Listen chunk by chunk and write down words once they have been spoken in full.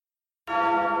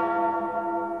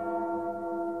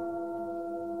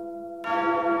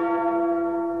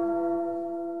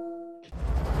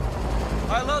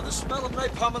I love the smell of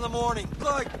napalm in the morning.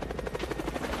 Like...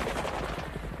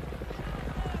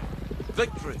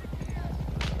 victory.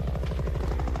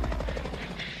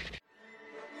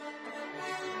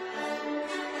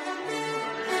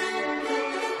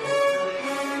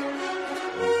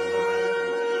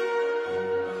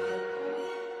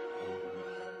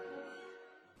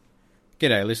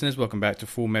 G'day listeners, welcome back to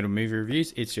Full Metal Movie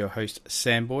Reviews. It's your host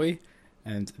Samboy,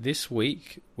 and this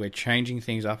week we're changing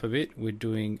things up a bit. We're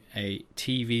doing a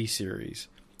TV series.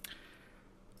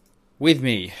 With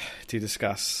me to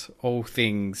discuss all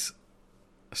things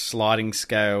sliding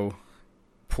scale,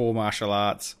 poor martial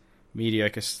arts,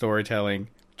 mediocre storytelling,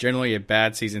 generally a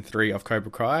bad season 3 of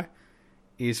Cobra Kai,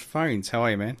 is Phones. How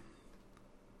are you, man?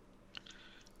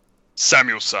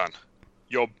 Samuel-san,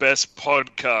 your best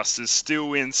podcast is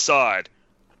still inside.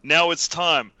 Now it's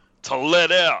time to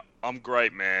let out. I'm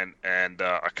great, man, and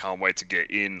I can't wait to get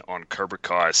in on Cobra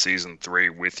Kai Season 3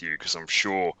 with you, because I'm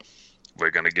sure we're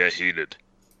going to get heated.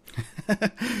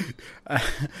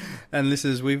 And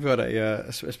listeners, we've got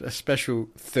a special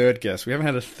third guest. We haven't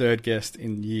had a third guest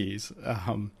in years.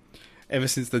 Ever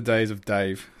since the days of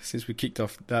Dave, since we kicked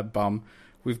off that bum,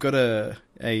 we've got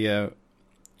I'd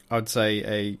say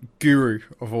a guru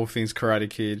of all things Karate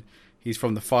Kid. He's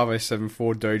from the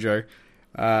 5074 dojo.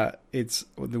 It's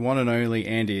the one and only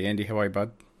Andy. Andy, how are you,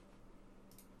 bud?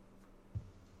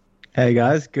 Hey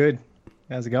guys, good.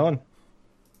 How's it going?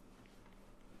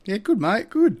 Yeah, good, mate.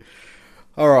 Good.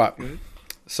 All right.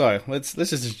 So let's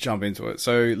just jump into it.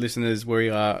 So, listeners, we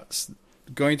are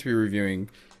going to be reviewing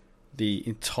the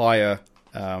entire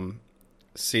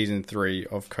season 3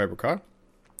 of Cobra Kai,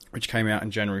 which came out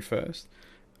on January 1st.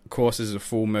 Of course, this is a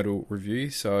full metal review,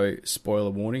 so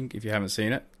spoiler warning. If you haven't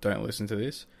seen it, don't listen to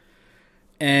this.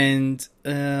 And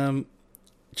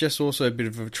just also a bit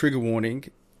of a trigger warning.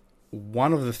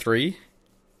 One of the three,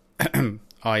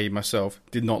 i.e. myself,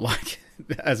 did not like it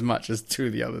as much as two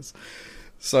of the others.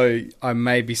 So I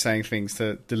may be saying things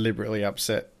to deliberately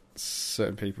upset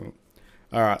certain people.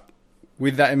 All right.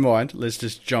 With that in mind, let's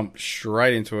just jump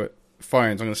straight into it.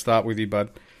 Phones, I'm going to start with you, bud.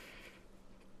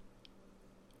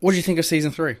 What did you think of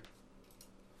Season 3?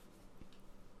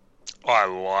 I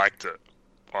liked it.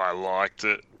 I liked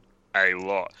it a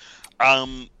lot.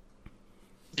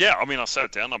 Yeah, I mean, I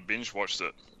sat down, I binge-watched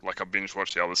it. Like I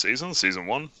binge-watched the other seasons. Season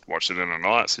 1, watched it in a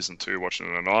night. Season 2, watched it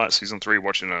in a night. Season 3,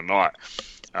 watched it in a night.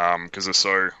 Because they're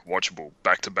so watchable.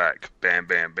 Back-to-back. Bam,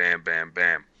 bam, bam, bam,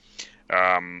 bam.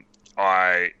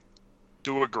 I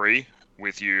do agree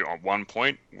with you on one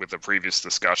point with the previous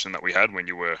discussion that we had when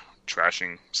you were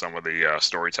trashing some of the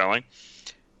storytelling.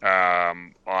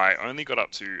 I only got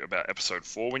up to about episode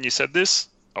 4 when you said this.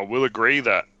 I will agree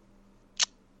that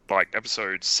like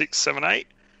episode 6, 7, 8,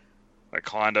 that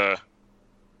kind of,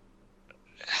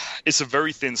 it's a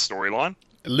very thin storyline.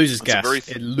 It loses gas.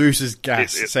 It loses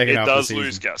gas. It does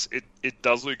lose gas. It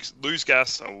does lose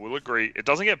gas. I will agree. It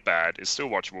doesn't get bad. It's still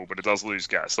watchable, but it does lose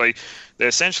gas.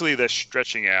 They're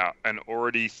stretching out an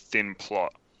already thin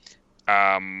plot.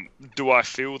 Do I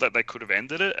feel that they could have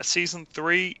ended it at season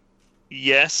 3?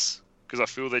 Yes, because I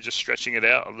feel they're just stretching it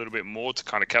out a little bit more to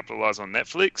kind of capitalize on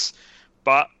Netflix.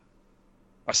 But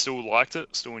I still liked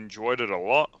it, still enjoyed it a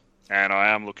lot, and I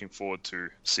am looking forward to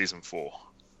season 4.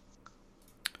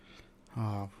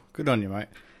 Oh, good on you, mate.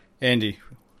 Andy,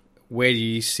 where do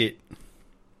you sit?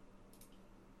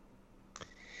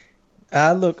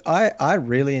 Look, I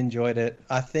really enjoyed it.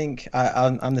 I think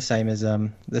I'm the same as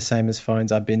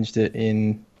Phones. I binged it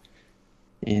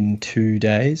in 2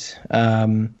 days.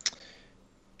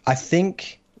 I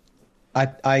think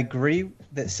I agree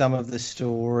that some of the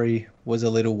story was a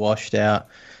little washed out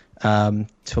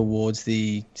towards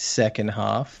the second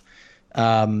half.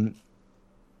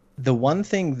 The one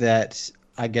thing that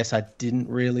I guess I didn't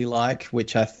really like,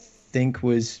 which I think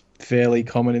was fairly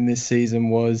common in this season,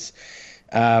 was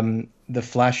the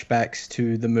flashbacks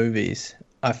to the movies.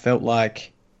 I felt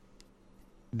like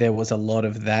there was a lot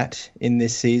of that in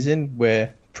this season,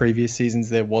 where previous seasons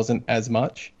there wasn't as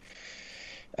much.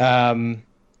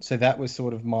 So that was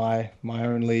sort of my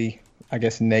only, I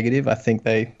guess, negative. I think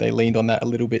they leaned on that a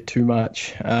little bit too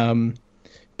much. But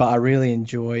I really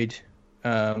enjoyed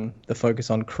the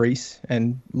focus on Kreese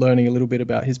and learning a little bit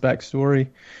about his backstory.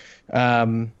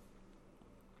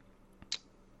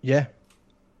 Yeah.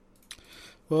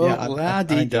 Well, yeah,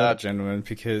 la-dee-da, gentlemen,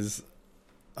 because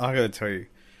I got to tell you,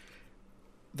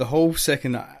 the whole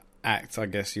second act, I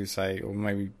guess you'd say, or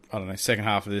maybe, I don't know, second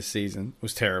half of this season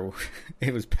was terrible.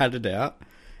 It was padded out.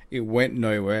 It went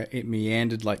nowhere. It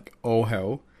meandered like all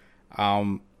hell.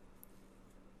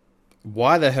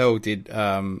 Why the hell did,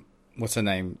 what's her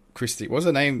name? Christy. What's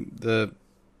her name?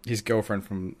 His girlfriend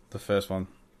from the first one.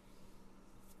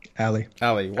 Ali.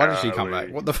 Ali, why did she come Ali.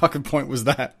 back? What the fucking point was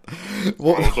that?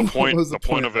 Well, the what point, was the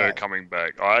point of her that? coming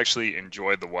back, I actually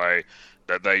enjoyed the way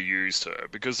that they used her,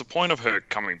 because the point of her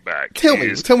coming back Tell me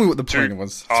is what the to- point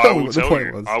was. I Tell me will what the tell point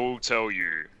you. was. I will tell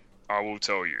you. I will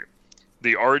tell you.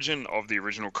 The origin of the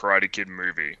original Karate Kid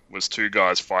movie was two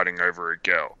guys fighting over a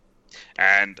girl.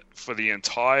 And for the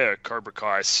entire Cobra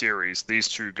Kai series, these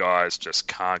two guys just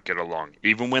can't get along.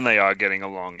 Even when they are getting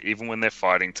along, even when they're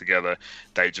fighting together,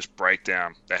 they just break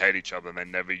down. They hate each other and they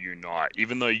never unite.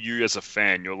 Even though you as a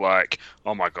fan, you're like,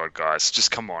 oh my god, guys,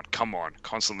 just come on,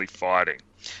 constantly fighting.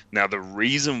 Now, the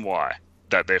reason why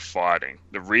that they're fighting,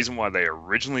 the reason why they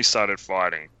originally started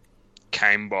fighting,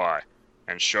 came by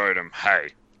and showed them, hey,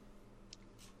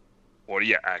 what do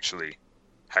you actually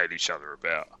hate each other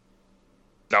about?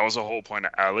 That was the whole point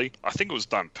of Ali. I think it was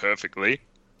done perfectly,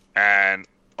 and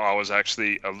I was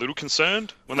actually a little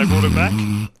concerned when they brought it back.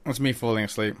 It's me falling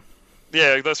asleep.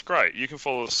 Yeah, that's great. You can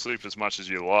fall asleep as much as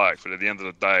you like, but at the end of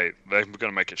the day, they're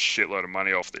going to make a shitload of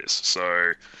money off this.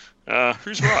 So,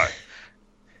 who's right?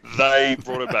 They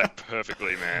brought it back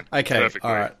perfectly, man. Okay, perfectly.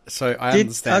 all right. So I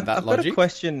understand that I've logic. got a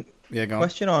question. Yeah, go on.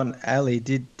 Question on Ali.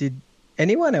 Did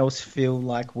anyone else feel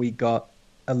like we got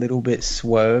a little bit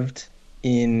swerved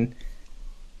in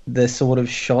the sort of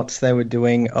shots they were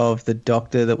doing of the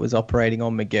doctor that was operating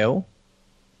on Miguel?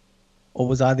 Or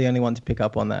was I the only one to pick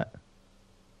up on that?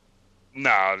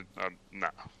 No, no.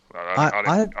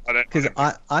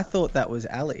 I thought that was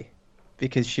Ali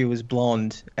because she was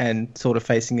blonde and sort of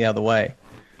facing the other way,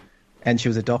 and she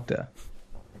was a doctor.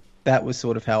 That was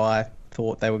sort of how I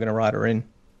thought they were going to write her in.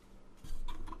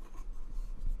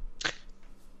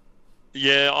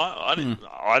 Yeah, I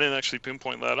didn't actually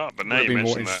pinpoint that up, but now Would you be more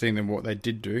mentioned that. interesting than what they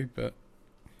did do, but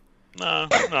No,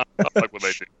 I like what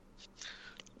they did.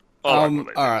 I like what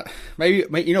they did. all right. Maybe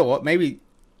you know what? Maybe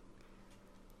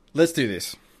let's do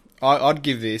this. I'd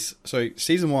give this. So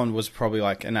season 1 was probably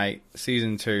like an 8.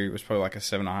 Season 2 was probably like a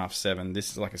 7.5, 7.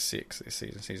 This is like a 6. This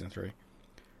season 3.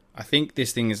 I think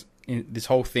this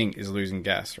whole thing is losing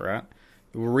gas, right?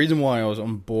 The reason why I was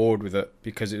on board with it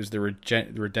because it was the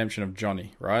redemption of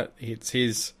Johnny, right? It's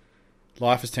his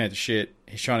life has turned to shit.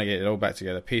 He's trying to get it all back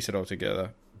together, piece it all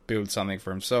together, build something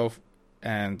for himself,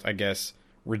 and I guess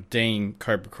redeem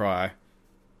Cobra Kai.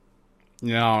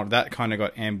 You know, that kind of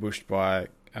got ambushed by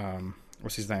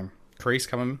what's his name? Kreese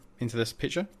coming into this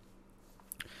picture,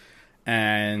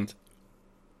 and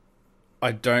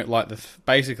I don't like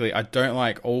basically I don't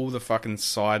like all the fucking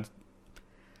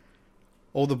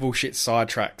all the bullshit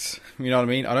sidetracks. You know what I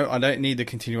mean? I don't need the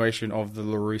continuation of the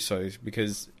LaRussos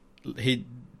because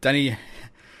Danny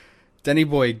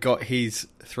Boy got his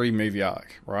 3-movie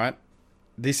arc, right?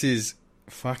 This is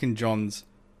fucking John's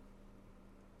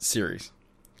series.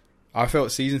 I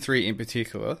felt season 3 in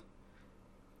particular,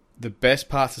 the best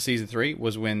parts of season 3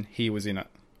 was when he was in it.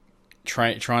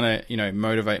 Trying to,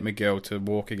 motivate Miguel to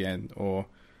walk again, or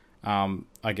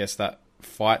I guess that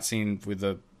fight scene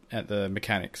at the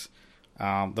mechanics.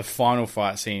 The final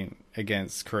fight scene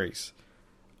against Kreese.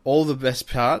 All the best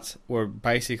parts were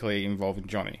basically involving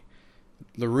Johnny.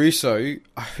 LaRusso,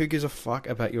 who gives a fuck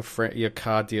about your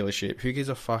car dealership? Who gives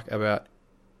a fuck about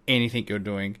anything you're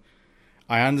doing?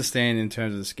 I understand in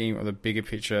terms of the scheme of the bigger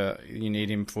picture, you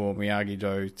need him for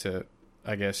Miyagi-Do to,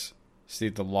 I guess, see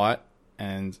the light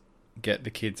and get the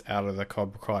kids out of the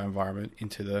Cobra Kai environment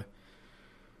into the,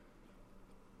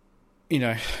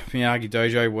 Miyagi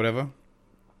Dojo, whatever.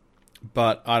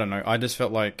 But I don't know. I just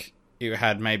felt like it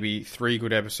had maybe 3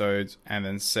 good episodes and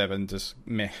then 7 just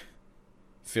meh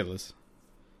fillers.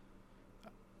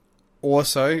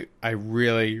 Also, I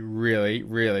really, really,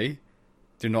 really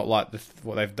do not like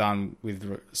what they've done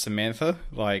with Samantha.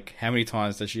 Like, how many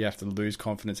times does she have to lose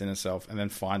confidence in herself and then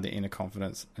find the inner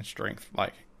confidence and strength?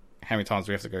 Like, how many times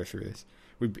do we have to go through this?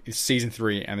 It's season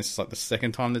 3, and this is like the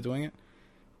second time they're doing it,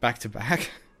 back to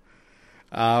back.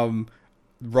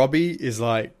 Robbie is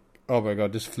like, oh my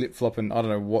god, just flip flopping. I don't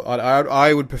know what.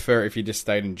 I would prefer if he just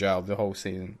stayed in jail the whole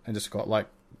season and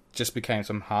just became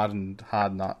some hard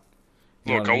nut.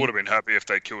 Look, I would have been happy if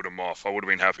they killed him off. I would have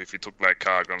been happy if he took that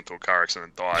car, got into a car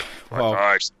accident, and died. Well,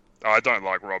 I don't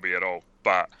like Robbie at all.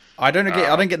 But I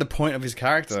don't get the point of his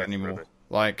character anymore.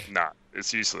 Like, nah,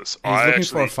 it's useless. He's looking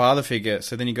for a father figure,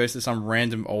 so then he goes to some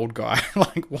random old guy.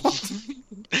 Like, what?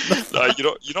 No,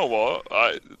 you know what?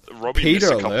 Robbie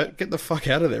Peter alert! Get the fuck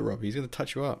out of there, Robbie. He's gonna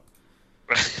touch you up.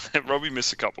 Robbie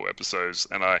missed a couple episodes,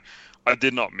 and I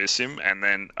did not miss him. And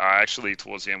then I actually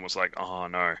towards the end was like, oh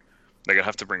no, they're gonna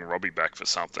have to bring Robbie back for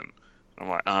something. I'm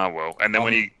like, well. And then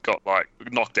when he got like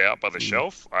knocked out by the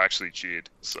shelf, I actually cheered.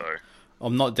 So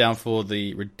I'm not down for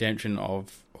the redemption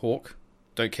of Hawk.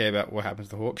 Don't care about what happens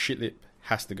to Hawk. Shitlip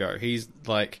has to go. He's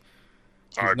like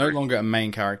I he's no agree. longer a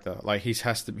main character. Like he's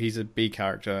a B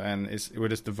character, and we're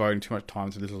just devoting too much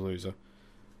time to this loser.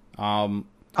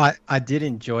 I did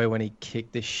enjoy when he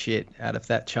kicked the shit out of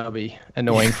that chubby,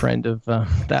 annoying friend of.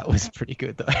 That was pretty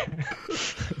good though.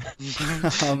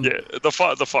 Yeah, the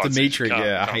fight. Dimitri,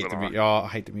 yeah, I hate Dimitri. Oh, I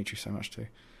hate Dimitri so much too.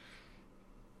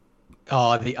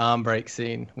 Oh, the arm break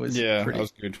scene was Yeah, pretty. that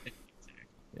was good.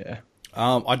 Yeah.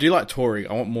 I do like Tori.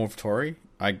 I want more of Tori.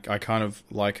 I kind of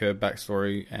like her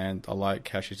backstory, and I like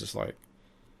how she's just like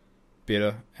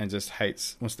bitter and just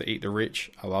wants to eat the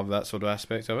rich. I love that sort of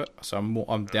aspect of it. So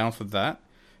I'm down for that.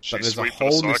 She's But there's a sweet but a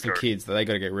whole list psycho. of kids that they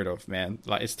got to get rid of, man.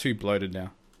 Like it's too bloated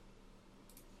now.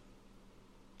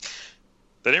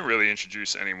 They didn't really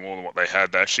introduce any more than what they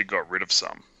had. They actually got rid of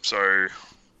some. So,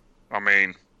 I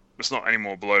mean, it's not any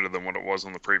more bloated than what it was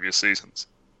on the previous seasons.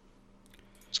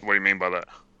 So what do you mean by that?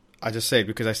 I just said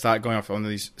because they start going off on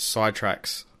these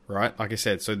sidetracks, right? Like I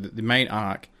said, so the main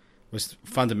arc was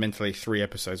fundamentally 3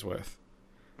 episodes worth.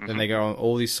 Then they go on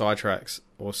all these sidetracks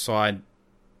or side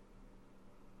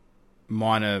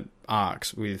minor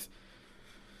arcs with,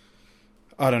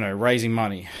 I don't know, raising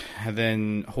money, and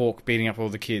then Hawk beating up all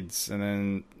the kids, and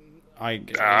then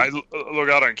Look,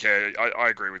 I don't care. I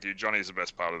agree with you. Johnny's the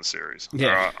best part of the series.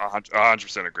 Yeah. I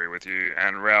 100% agree with you.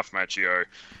 And Ralph Macchio,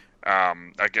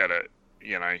 I get it.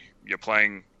 You know, you're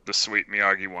playing the sweet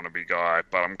Miyagi wannabe guy,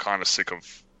 but I'm kind of sick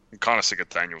of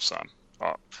Daniel's son.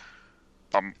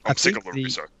 I'm sick of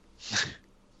LaRusso.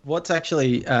 What's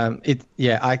actually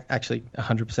I actually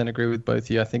 100% agree with both of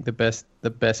you. I think the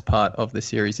best part of the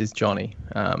series is Johnny,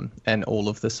 and all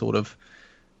of the sort of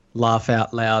laugh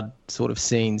out loud sort of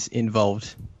scenes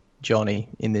involved Johnny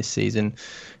in this season,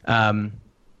 and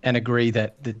agree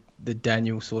that the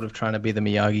Daniel sort of trying to be the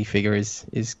Miyagi figure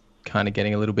is kind of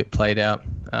getting a little bit played out,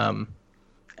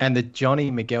 and the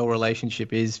Johnny Miguel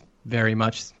relationship is very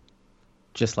much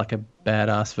just like a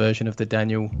badass version of the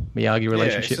Daniel Miyagi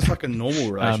relationship. Yeah, it's just like a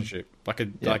normal relationship, like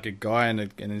a guy and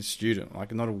a student,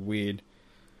 like not a weird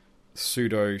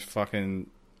pseudo fucking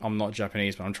I'm not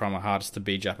Japanese but I'm trying my hardest to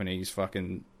be Japanese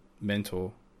fucking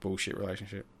mentor bullshit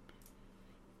relationship.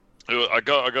 I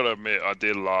got to admit, I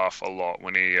did laugh a lot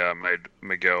when he made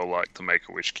Miguel like the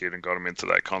Make-A-Wish kid and got him into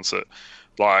that concert.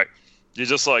 Like, you're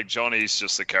just like, Johnny's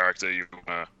just the character you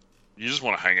just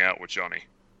want to hang out with Johnny.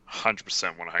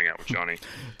 100% want to hang out with Johnny.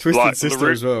 Twisted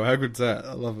Sister as well. How good's that?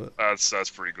 I love it. That's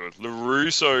pretty good.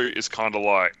 LaRusso is kind of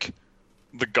like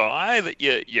the guy that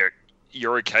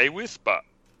you're okay with, but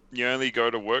you only go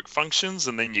to work functions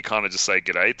and then you kind of just say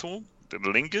g'day to him. That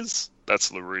lingers.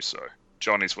 That's LaRusso.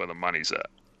 Johnny's where the money's at.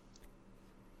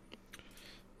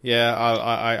 Yeah,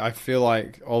 I feel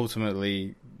like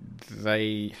ultimately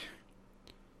they.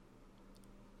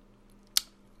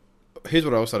 Here's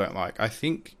what I also don't like. I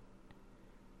think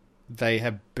they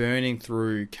have burning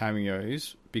through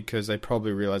cameos because they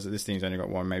probably realize that this thing's only got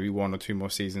maybe one or two more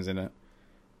seasons in it.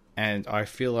 And I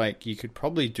feel like you could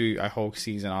probably do a whole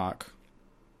season arc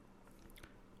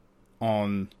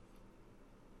on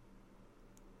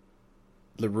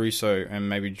LaRusso and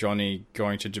maybe Johnny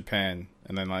going to Japan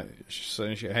and then like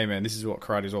saying, hey man, this is what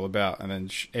karate is all about, and then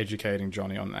educating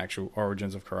Johnny on the actual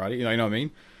origins of karate. You know what I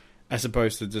mean? As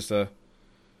opposed to just a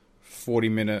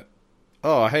 40-minute,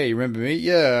 oh hey, you remember me?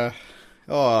 Yeah.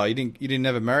 Oh, you didn't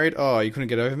ever married? Oh, you couldn't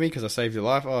get over me because I saved your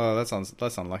life? Oh, that's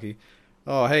unlucky.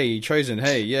 Oh, hey, Chosen.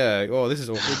 Hey, yeah. Oh, this is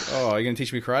awkward. Oh, you're gonna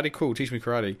teach me karate? Cool, teach me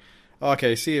karate. Oh,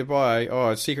 okay, see you. Bye.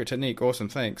 Oh, secret technique. Awesome,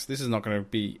 thanks. This is not gonna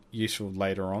be useful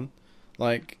later on.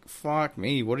 Like, fuck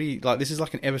me. What are you like? This is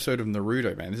like an episode of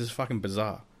Naruto, man. This is fucking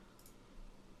bizarre.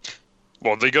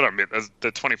 Well, they gotta admit,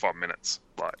 they're 25 minutes.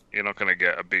 Like, you're not gonna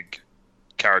get a big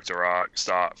character arc,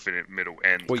 start, finish, middle,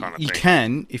 end kind of thing. You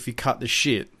can if you cut the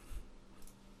shit.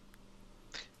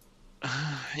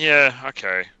 Yeah,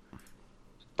 okay.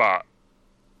 But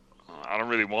I don't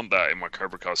really want that in my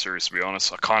Cobra Kai series, to be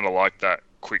honest. I kind of like that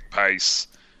quick pace.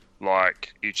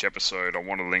 Like, each episode, I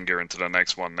want to linger into the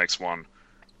next one.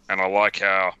 And I like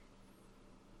how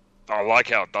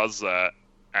it does that.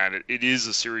 And it is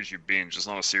a series you binge. It's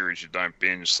not a series you don't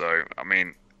binge. So, I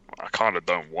mean, I kind of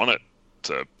don't want it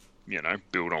to,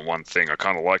 build on one thing. I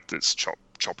kind of like this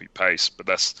choppy pace, but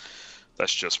that's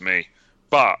just me.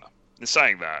 But in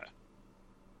saying that,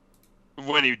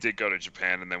 when he did go to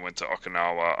Japan and then went to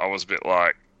Okinawa, I was a bit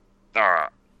like, alright,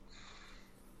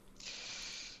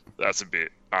 that's a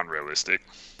bit unrealistic.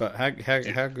 But how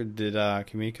good did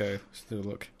Kimiko still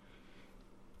look?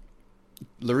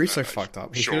 LaRusso fucked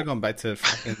up. He should have gone back to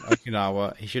fucking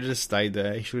Okinawa. He should have just stayed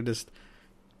there. He should have just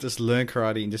just learn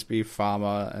karate and just be a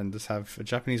farmer and just have a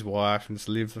Japanese wife and just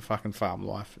live the fucking farm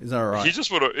life. Is that right? He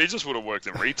just would have worked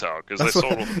in retail because they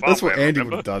sold all the farm. That's what land, Andy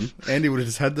would have done. Andy would have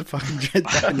just had the fucking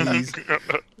Japanese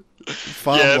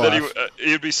farm yeah, life. then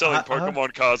he'd be selling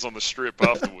Pokemon cards on the strip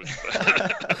afterwards.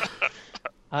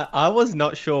 I was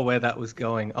not sure where that was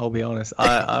going. I'll be honest.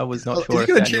 I was not sure if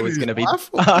gonna Daniel was going to be.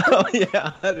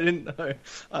 Yeah, I didn't know.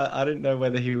 I didn't know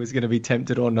whether he was going to be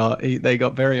tempted or not. They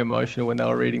got very emotional when they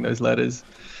were reading those letters.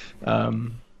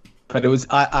 But it was.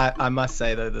 I must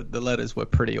say though the letters were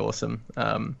pretty awesome.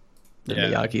 The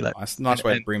Miyagi letters. Nice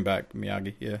way to bring back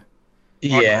Miyagi. Yeah.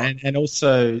 Yeah, and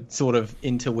also sort of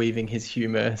interweaving his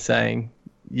humor, saying,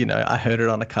 you know, I heard it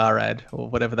on a car ad or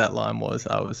whatever that line was.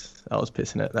 I was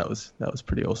pissing it. That was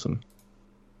pretty awesome.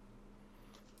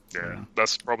 Yeah,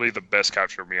 that's probably the best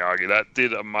capture of Miyagi. That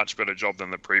did a much better job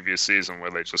than the previous season where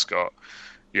they just got,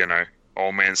 you know,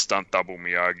 old man stunt double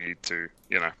Miyagi to,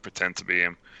 you know, pretend to be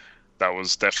him. That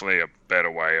was definitely a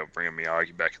better way of bringing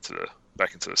Miyagi back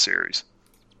into the series.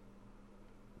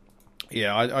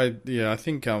 Yeah, I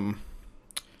think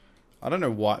I don't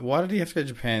know why did he have to go to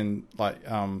Japan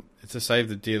to save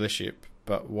the dealership,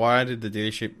 but why did the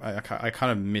dealership I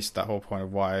kind of missed that whole point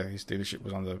of why his dealership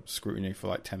was under scrutiny for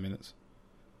like 10 minutes.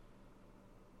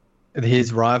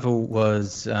 His rival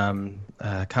was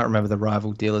I can't remember the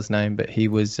rival dealer's name, but he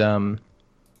was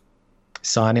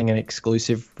signing an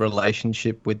exclusive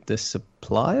relationship with the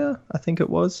supplier, I think it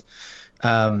was.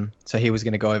 So he was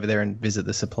going to go over there and visit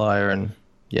the supplier, and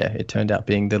yeah, it turned out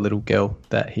being the little girl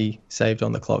that he saved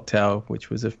on the clock tower, which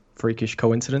was a freakish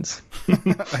coincidence.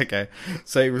 Okay,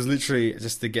 so it was literally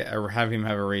just to have him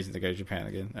have a reason to go to Japan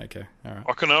again. Okay, all right.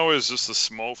 Okinawa is just a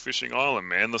small fishing island,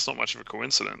 man. That's not much of a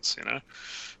coincidence, you know.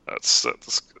 That's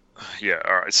yeah.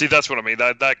 All right. See, that's what I mean.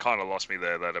 That kind of lost me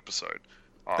there. That episode.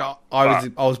 I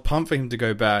was pumped for him to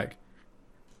go back,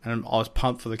 and I was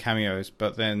pumped for the cameos,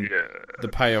 but then the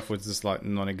payoff was just like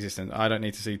non-existent. I don't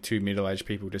need to see two middle-aged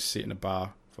people just sit in a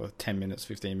bar for 10 minutes,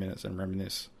 15 minutes and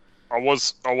reminisce. I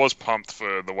was pumped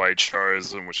for the way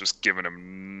Chosen was just giving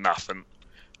him nothing,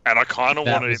 and I kind of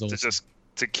wanted him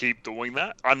to keep doing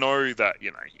that. I know that,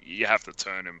 you know, you have to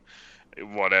turn him,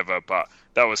 whatever, but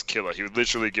that was killer. He was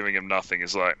literally giving him nothing.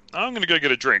 He's like, I'm gonna go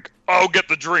get a drink. I'll get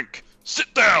the drink.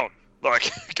 Sit down.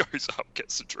 Like, goes up,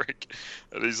 gets a drink,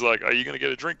 and he's like, "Are you gonna get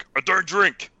a drink? I don't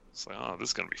drink." It's like, oh, this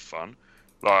is gonna be fun.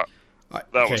 Like,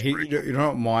 that was pretty cool. You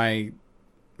know what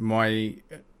my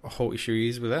whole issue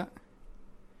is with that?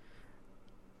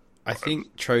 I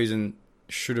think Chosen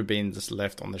should have been just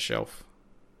left on the shelf.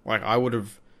 Like, I would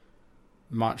have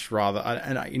much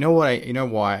rather. You know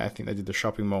why I think they did the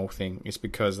shopping mall thing? It's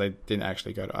because they didn't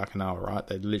actually go to Okinawa, right?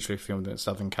 They literally filmed it in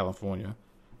Southern California,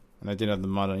 and they didn't have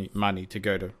the money to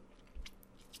go to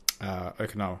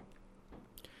Okinawa.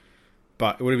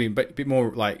 But it would have been a bit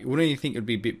more like, wouldn't you think it would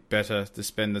be a bit better to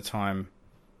spend the time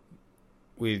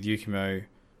with Yukimo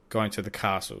going to the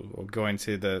castle or going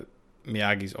to the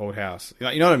Miyagi's old house?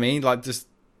 You know what I mean? Like, just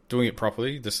doing it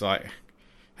properly. Just like,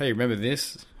 hey, remember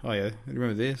this? Oh yeah,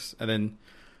 remember this? And then,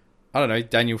 I don't know,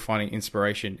 Daniel finding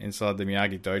inspiration inside the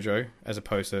Miyagi dojo as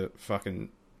opposed to fucking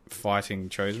fighting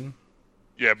Chosen.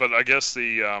 Yeah, but I guess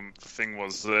the thing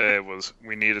was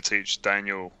we need to teach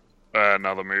Daniel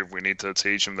another move. We need to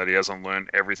teach him that he hasn't learned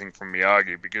everything from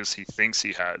Miyagi because he thinks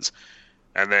he has.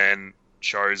 And then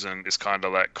Chosen is kind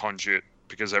of that conduit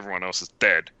because everyone else is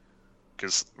dead.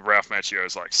 Because Ralph Macchio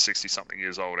is like 60-something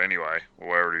years old anyway, or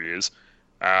wherever he is,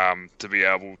 to be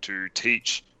able to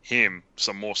teach him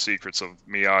some more secrets of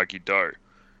Miyagi-Do.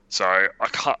 So I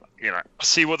can't, you know, I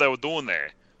see what they were doing there.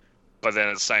 But then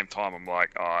at the same time, I'm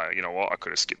like, you know what? I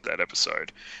could have skipped that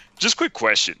episode. Just quick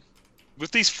question. With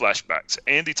these flashbacks,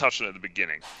 Andy touched on it at the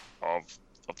beginning of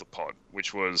the pod,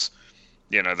 which was,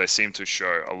 you know, they seem to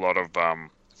show a lot of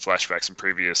flashbacks in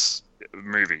previous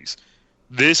movies.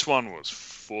 This one was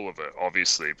full of it,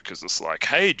 obviously, because it's like,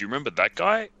 hey, do you remember that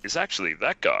guy? It's actually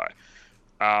that guy.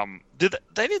 They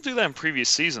didn't do that in previous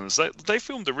seasons. They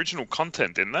filmed original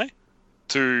content, didn't they?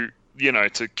 To be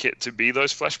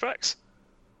those flashbacks.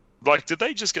 Like, did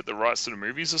they just get the rights to the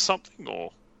movies or something,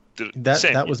 or did it,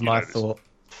 that was my thought?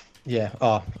 Yeah.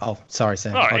 Oh, sorry,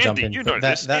 Sam. I'll Andy, jump in. You know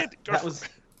this. That was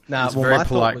nah. He's well, a very my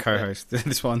polite thought co-host.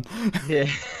 This one. Yeah.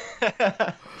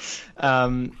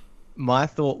 My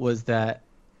thought was that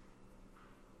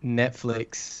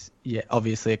Netflix,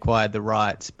 obviously acquired the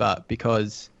rights, but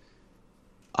because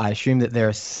I assume that their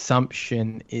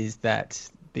assumption is that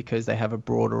because they have a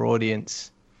broader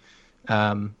audience,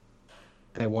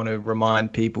 they want to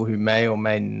remind people who may or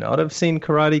may not have seen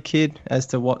Karate Kid as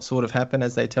to what sort of happened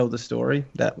as they tell the story.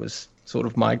 That was sort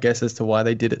of my guess as to why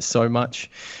they did it so much.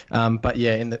 But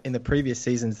yeah, in the previous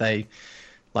seasons, they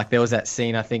like there was that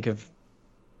scene I think of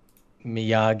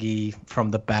Miyagi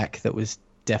from the back that was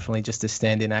definitely just a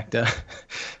stand-in actor.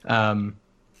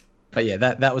 But yeah,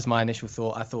 that was my initial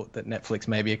thought. I thought that Netflix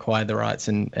maybe acquired the rights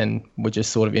and were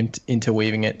just sort of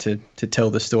interweaving it to tell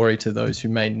the story to those who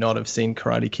may not have seen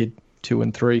Karate Kid 2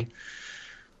 and 3.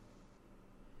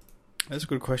 That's a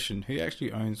good question. Who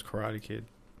actually owns Karate Kid?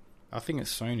 I think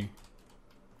it's Sony.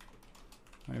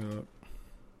 Maybe look.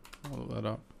 I'll look that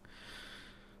up.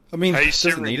 I mean, Hey,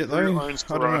 doesn't Siri, need it who though. owns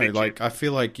I don't know. Karate Kid? Like, I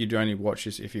feel like you'd only watch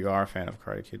this if you are a fan of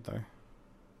Karate Kid, though.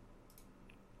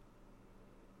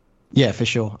 Yeah, for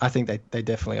sure. I think they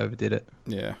definitely overdid it.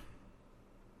 Yeah.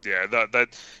 Yeah,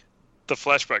 that the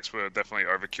flashbacks were definitely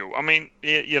overkill. I mean,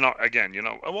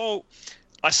 well,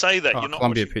 I say that Oh, you're not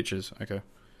Columbia watching, Pictures. Okay.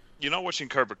 you're not watching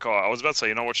Cobra Kai. I was about to say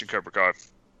you're not watching Cobra Kai,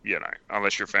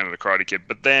 unless you're a fan of the Karate Kid.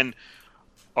 But then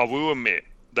I will admit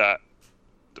that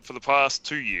for the past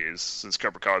 2 years since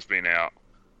Cobra Kai has been out,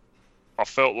 I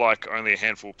felt like only a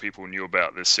handful of people knew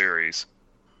about this series,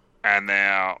 and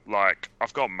now like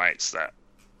I've got mates that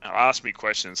ask me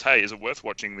questions. Hey, is it worth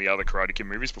watching the other Karate Kid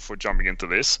movies before jumping into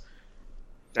this?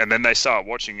 And then they start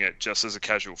watching it just as a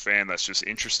casual fan that's just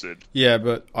interested. Yeah,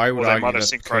 but I would Or they argue might have that's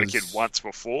seen Karate Kid because... once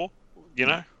before,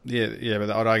 Yeah,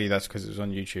 but I'd argue that's because it was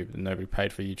on YouTube and nobody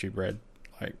paid for YouTube Red.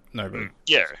 Like, nobody.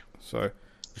 Yeah. So,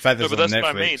 the fact that No, it's but on that's Netflix...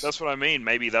 what I mean. That's what I mean.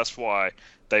 Maybe that's why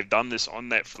they've done this on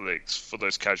Netflix for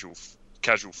those casual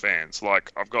fans.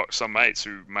 Like, I've got some mates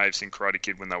who may have seen Karate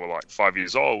Kid when they were like 5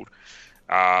 years old,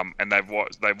 and they've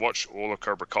watched all of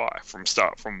Cobra Kai from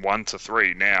 1 to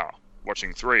 3 now,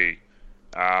 watching 3,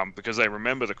 because they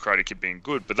remember the Karate Kid being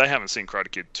good, but they haven't seen Karate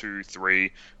Kid 2,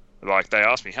 3. Like, they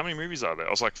asked me, how many movies are there? I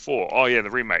was like, 4. Oh yeah, the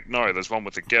remake. No, there's one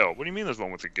with the girl. What do you mean there's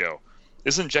one with the girl?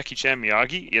 Isn't Jackie Chan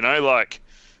Miyagi? Like,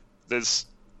 there's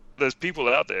people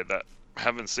out there that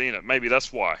haven't seen it. Maybe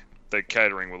that's why they're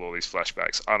catering with all these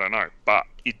flashbacks. I don't know, but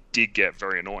it did get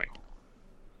very annoying.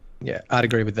 Yeah, I'd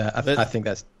agree with that. I think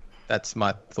that's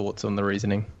my thoughts on the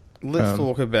reasoning. Let's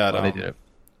talk about why they did it.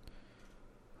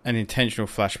 an intentional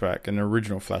flashback, an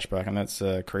original flashback, and that's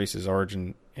Kreese's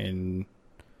origin in,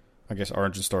 I guess,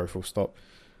 origin story, full stop.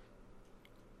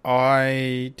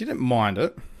 I didn't mind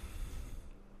it.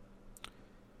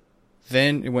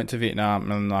 Then it went to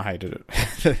Vietnam, and I hated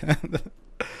it.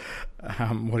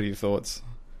 What are your thoughts?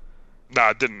 No,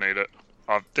 I didn't need it.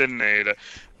 I didn't need it.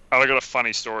 I got a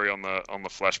funny story on the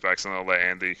flashbacks, and I'll let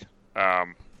Andy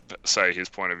say his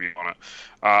point of view on it.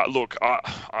 Look, I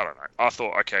don't know. I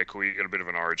thought, okay, cool, you got a bit of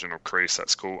an origin of Kreese,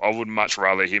 that's cool. I would much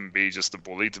rather him be just a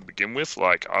bully to begin with.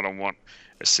 Like, I don't want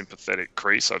a sympathetic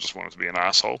Kreese. I just want him to be an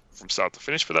asshole from start to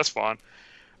finish, but that's fine.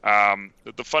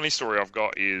 The funny story I've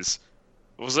got is,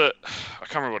 I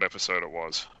can't remember what episode it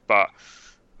was, but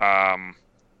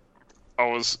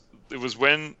it was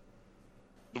when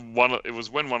one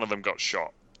of them got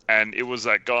shot, and it was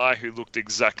that guy who looked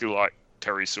exactly like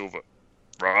Terry Silver,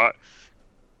 right?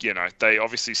 They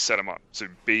obviously set him up to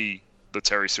be the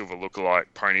Terry Silver lookalike,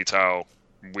 ponytail,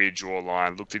 weird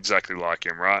jawline, looked exactly like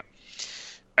him, right?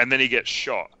 And then he gets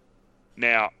shot.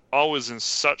 Now, I was in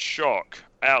such shock,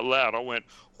 out loud, I went,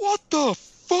 what the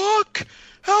fuck?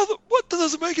 What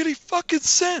doesn't make any fucking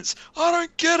sense? I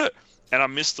don't get it. And I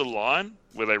missed the line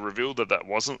where they revealed that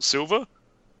wasn't Silver.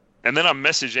 And then I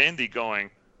messaged Andy going,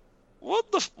 I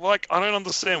don't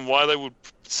understand why they would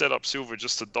set up Silver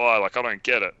just to die. Like, I don't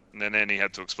get it. And then Andy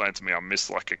had to explain to me I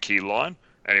missed like a key line.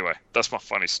 Anyway, that's my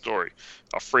funny story.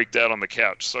 I freaked out on the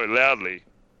couch so loudly,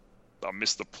 I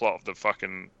missed the plot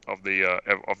of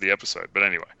the episode. But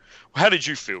anyway, how did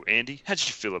you feel, Andy? How did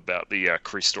you feel about the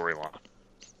Kreese storyline?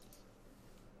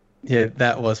 Yeah,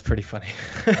 that was pretty funny.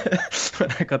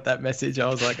 When I got that message, I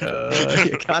was like,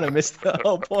 you kind of missed the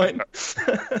whole point.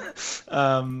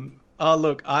 Oh,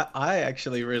 look, I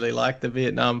actually really like the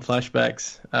Vietnam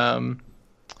flashbacks.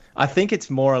 I think it's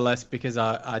more or less because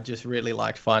I just really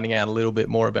liked finding out a little bit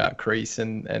more about Kreese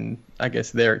and I guess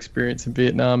their experience in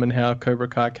Vietnam and how Cobra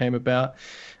Kai came about.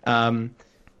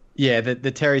 Yeah,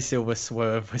 the Terry Silver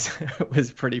swerve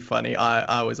was pretty funny.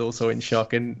 I was also in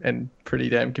shock and pretty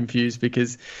damn confused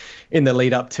because in the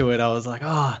lead up to it, I was like,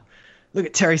 oh, look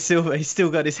at Terry Silver. He's still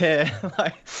got his hair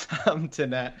to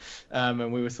Nat.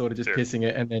 And we were sort of just pissing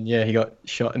it. And then, yeah, he got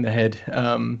shot in the head.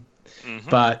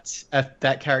 But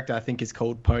that character, I think, is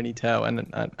called Ponytail.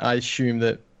 And I assume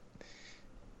that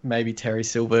maybe Terry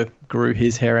Silver grew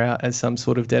his hair out as some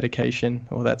sort of dedication,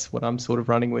 or that's what I'm sort of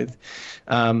running with.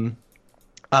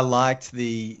 I liked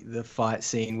the fight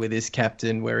scene with his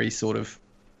captain where he sort of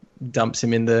dumps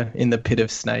him in the pit of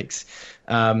snakes.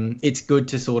 It's good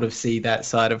to sort of see that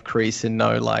side of Kreese and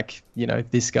know, like,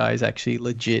 this guy is actually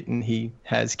legit and he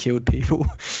has killed people.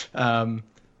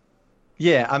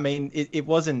 Yeah, I mean, it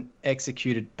wasn't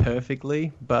executed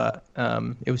perfectly, but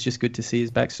it was just good to see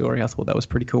his backstory. I thought that was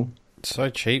pretty cool.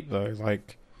 So cheap though,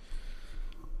 like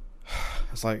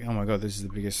it's like, oh my god, this is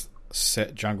the biggest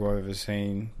set jungle I've ever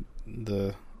seen.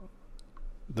 Are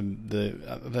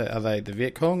they the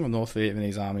Viet Cong or North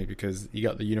Vietnamese army? Because you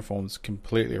got the uniforms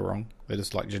completely wrong. They're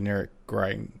just like generic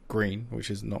grey and green,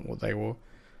 which is not what they wore.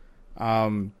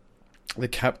 The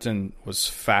captain was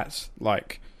fat.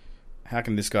 Like, how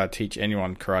can this guy teach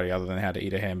anyone karate other than how to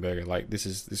eat a hamburger? Like,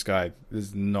 this guy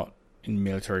is not in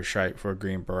military shape for a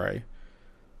Green Beret.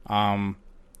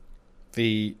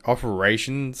 The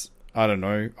operations, I don't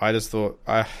know. I just thought,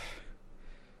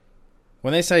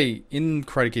 when they say in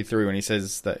Karate Kid 3, when he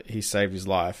says that he saved his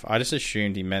life, I just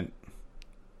assumed he meant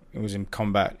it was in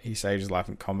combat. He saved his life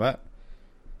in combat.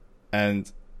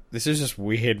 And this is just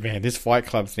weird, man. This Fight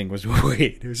Club thing was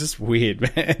weird. It was just weird,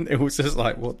 man. It was just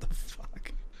like, what the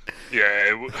fuck?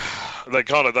 Yeah, they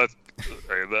kind of that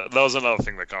was another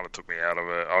thing that kind of took me out of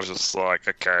it. I was just like,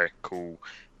 okay, cool,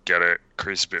 get it.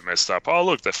 Chris a bit messed up. Oh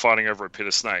look, they're fighting over a pit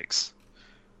of snakes.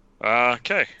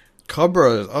 Okay.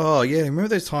 Cobras. Oh yeah, remember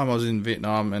those time I was in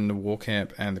Vietnam and the war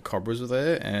camp and the Cobras were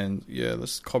there, and yeah,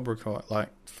 this Cobra Kai, like,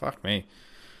 fuck me.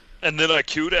 And then I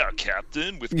killed our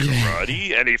captain with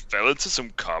karate, and he fell into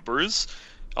some cobras.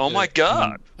 Oh my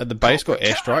god! And the base got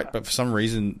airstrike, but for some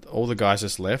reason all the guys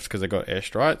just left because they got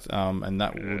airstrike, and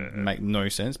that would make no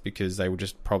sense because they would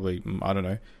just probably, I don't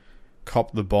know,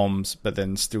 cop the bombs but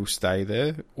then still stay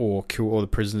there or kill all the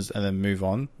prisoners and then move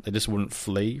on. They just wouldn't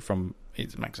flee from.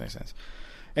 It makes no sense.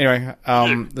 Anyway,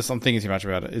 I'm thinking too much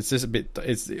about it. It's just a bit.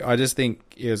 I just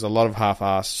think there's a lot of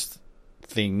half-assed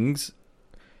things.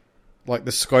 Like,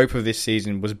 the scope of this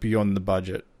season was beyond the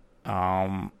budget.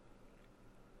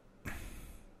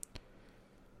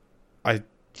 I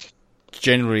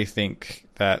generally think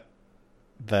that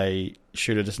they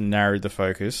should have just narrowed the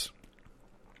focus.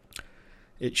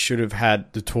 It should have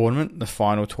had the tournament, the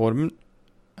final tournament.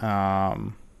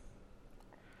 And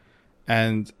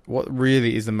what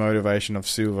really is the motivation of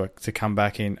Silver to come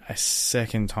back in a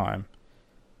second time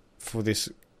for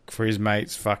his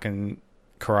mate's fucking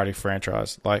karate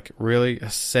franchise? Like, really? A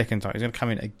second time? He's going to come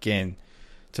in again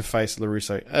to face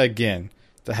LaRusso again,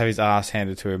 to have his ass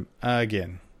handed to him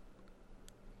again.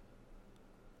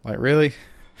 Like, really?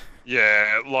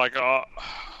 Yeah, like,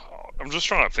 I'm just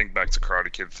trying to think back to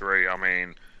Karate Kid 3. I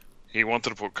mean, he wanted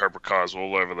to put Cobra Kai's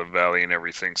all over the valley and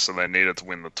everything, so they needed to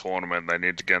win the tournament. They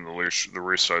needed to get in the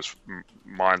Russo's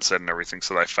mindset and everything,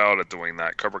 so they failed at doing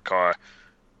that. Cobra Kai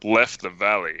left the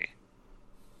valley.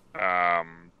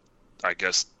 I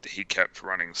guess he kept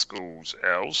running schools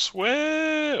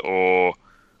elsewhere, or...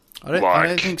 I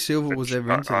don't think Silver was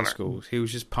ever into the schools. He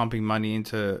was just pumping money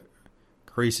into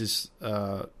Grease's...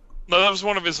 No, that was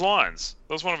one of his lines.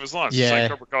 That was one of his lines. Yeah. Saying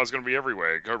Cobra Kai's going to be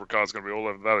everywhere. Cobra Kai's going to be all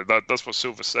over the valley. That's what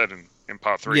Silver said in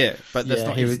part 3. Yeah, but that's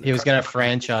not... He was going to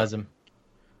franchise him.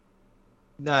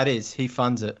 No, it is. He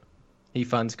funds it. He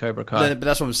funds Cobra Kai. But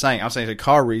that's what I'm saying. I'm saying so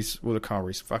Kyle Reese,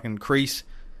 fucking Kreese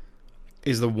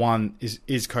is the one,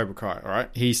 is Cobra Kai, alright?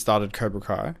 He started Cobra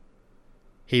Kai.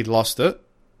 He lost it.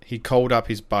 He called up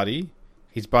his buddy.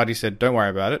 His buddy said, don't worry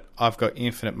about it. I've got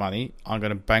infinite money. I'm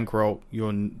going to bankroll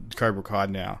your Cobra Kai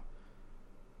now.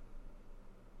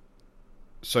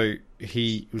 So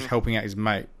he was helping out his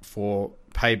mate for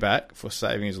payback for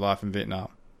saving his life in Vietnam.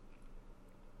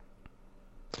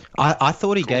 I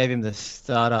thought he gave him the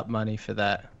startup money for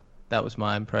that. That was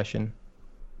my impression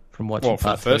from watching for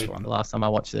part the first 2, one? the last time I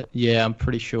watched it. Yeah, I'm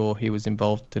pretty sure he was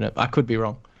involved in it. I could be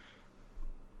wrong.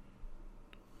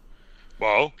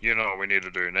 Well, you know what we need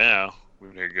to do now? We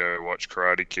need to go watch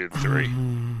Karate Kid 3.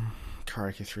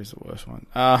 Karate Kid 3 is the worst one.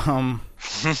 Oh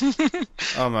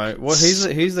mate, well,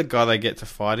 he's the guy they get to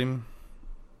fight him.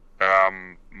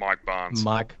 Mike Barnes.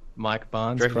 Mike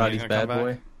Barnes, Do you reckon he's Karate's gonna bad come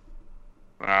boy.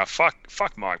 back?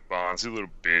 Fuck Mike Barnes, you little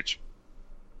bitch.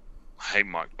 I hate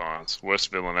Mike Barnes.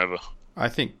 Worst villain ever. I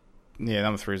think, yeah,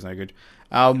 number 3 is no good.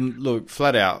 Look,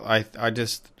 flat out, I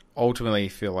just ultimately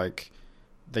feel like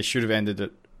they should have ended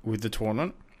it with the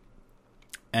tournament,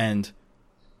 and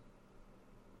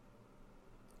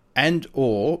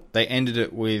or they ended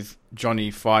it with Johnny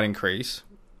fighting Kreese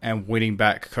and winning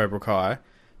back Cobra Kai.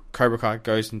 Cobra Kai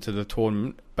goes into the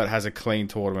tournament but has a clean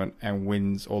tournament and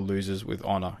wins or loses with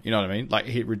honor. You know what I mean? Like,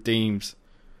 he redeems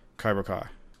Cobra Kai.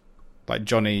 Like,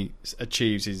 Johnny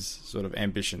achieves his sort of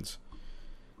ambitions.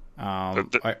 They're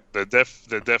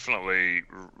definitely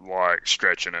like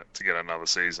stretching it to get another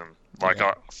season. Like,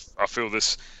 yeah. I feel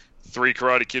this 3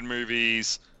 Karate Kid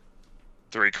movies,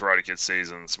 3 Karate Kid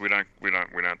seasons. We don't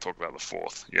talk about the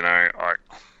 4th. You know,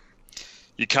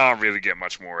 you can't really get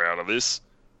much more out of this.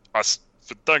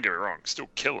 don't get me wrong, still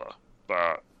killer,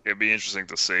 but it'd be interesting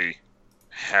to see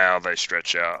how they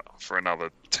stretch out for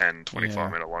another 10,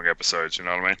 25 minute long episodes, you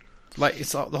know what I mean? Like,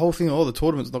 it's like the whole thing, the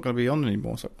tournament's not going to be on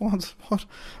anymore. It's like,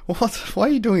 what? Why are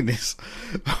you doing this?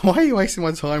 Why are you wasting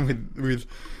my time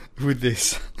with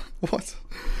this? What?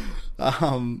 I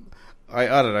don't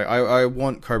know. I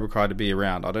want Cobra Kai to be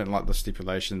around. I don't like the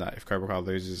stipulation that if Cobra Kai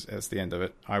loses, that's the end of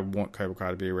it. I want Cobra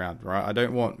Kai to be around, right? I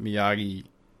don't want Miyagi.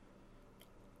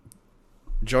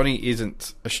 Johnny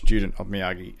isn't a student of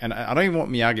Miyagi, and I don't even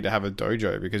want Miyagi to have a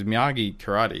dojo, because Miyagi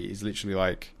karate is literally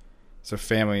like, it's a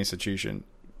family institution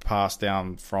passed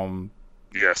down from,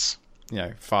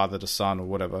 father to son or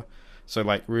whatever. So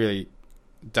like, really,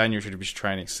 Daniel should be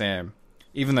training Sam,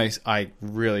 even though I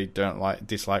really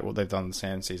dislike what they've done in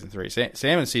Sam season 3.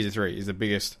 Sam in season 3 is the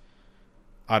biggest,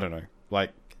 I don't know,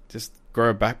 like, just grow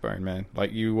a backbone, man.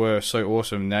 Like, you were so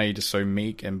awesome, now you're just so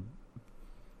meek and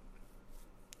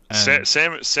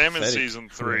Sam in season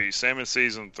 3. Sam in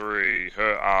season 3,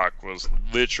 her arc was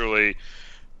literally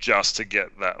just to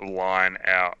get that line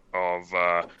out of,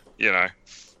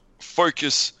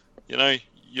 focus.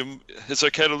 It's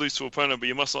okay to lose to opponent, but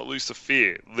you must not lose to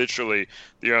fear. Literally,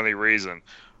 the only reason.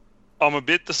 I'm a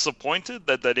bit disappointed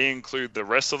that they didn't include the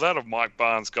rest of that, of Mike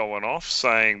Barnes going off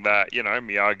saying that,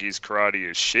 Miyagi's karate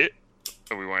is shit.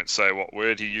 And we won't say what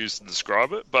word he used to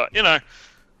describe it, but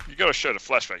you got to show the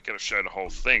flashback. You got to show the whole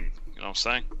thing. You know what I'm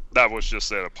saying? That was just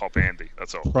there to pop Andy.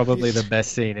 That's all. Probably the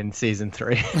best scene in season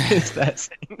 3 is that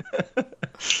scene.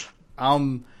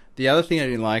 The other thing I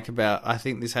didn't like about, I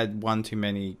think this had one too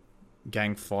many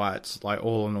gang fights, like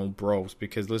all in all brawls,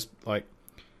 because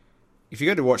if you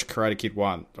go to watch Karate Kid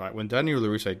 1, right, when Daniel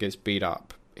LaRusso gets beat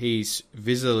up, he's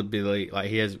visibly, like,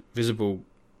 he has visible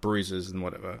bruises and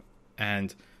whatever,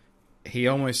 and he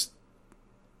almost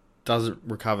doesn't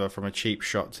recover from a cheap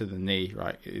shot to the knee,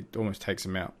 right? It almost takes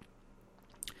him out.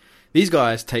 These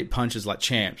guys take punches like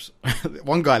champs.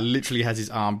 One guy literally has his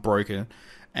arm broken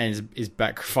and is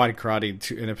back fighting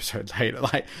karate an episode later.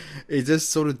 Like, it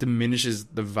just sort of diminishes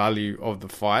the value of the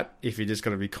fight if you're just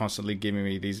going to be constantly giving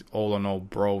me these all-on-all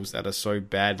brawls that are so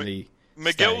badly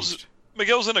staged.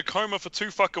 Miguel's in a coma for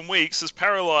 2 fucking weeks, is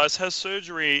paralyzed, has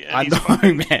surgery, and I he's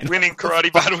know, man. winning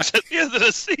karate battles at the end of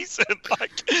the season.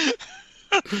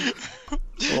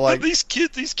 Like, these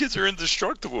kids are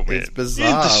indestructible, man. It's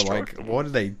bizarre. Like, what are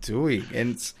they doing?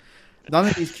 And none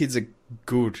of these kids are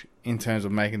good in terms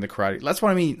of making the karate. That's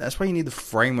what I mean. That's why you need the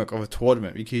framework of a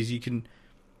tournament, because you can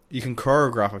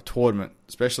choreograph a tournament,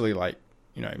 especially like,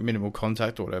 minimal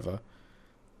contact or whatever.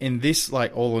 In this,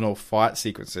 like, all-in-all fight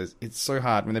sequences, it's so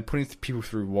hard when they're putting people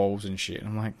through walls and shit.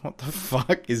 I'm like, what the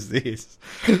fuck is this?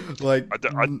 Like,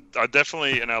 I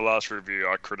definitely, in our last review,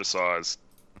 I criticized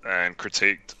and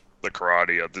critiqued the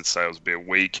karate. I did say it was a bit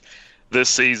weak. This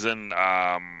season,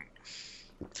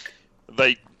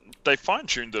 they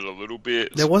fine-tuned it a little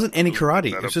bit. There wasn't any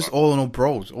karate. It was just all-in-all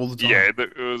brawls all the time. Yeah,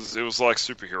 it was like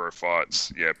superhero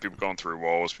fights. Yeah, people going through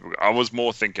walls. I was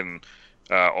more thinking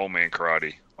old man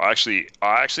karate. I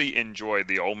actually enjoyed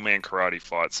the old man karate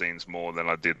fight scenes more than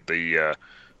I did the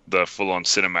full-on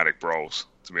cinematic brawls,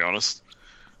 to be honest.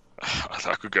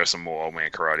 I could go some more old man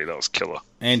karate. That was killer.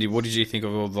 Andy, what did you think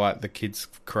of all the kids'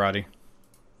 karate?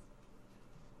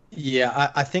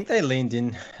 Yeah, I think they leaned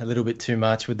in a little bit too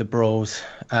much with the brawls.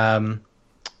 And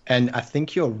I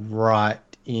think you're right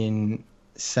in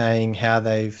saying how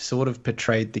they've sort of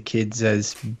portrayed the kids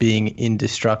as being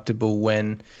indestructible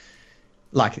when,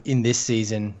 like, in this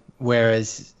season,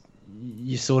 whereas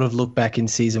you sort of look back in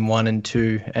season 1 and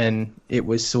 2 and it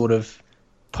was sort of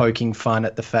poking fun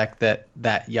at the fact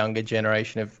that younger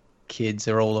generation of kids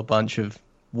are all a bunch of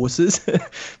wusses.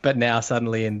 But now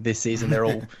suddenly in this season they're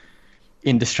all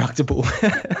indestructible.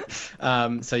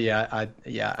 So I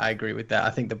agree with that. I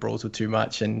think the brawls were too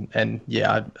much, and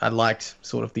I liked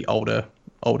sort of the older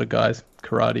guys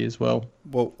karate as well.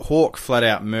 Well, Hawk flat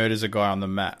out murders a guy on the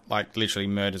mat, like literally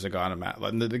murders a guy on the mat.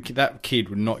 Like that kid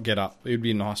would not get up; he'd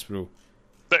be in the hospital.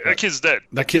 That kid's dead.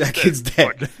 That kid's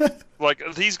dead. Like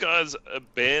these guys are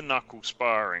bare knuckle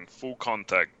sparring, full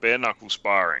contact, bare knuckle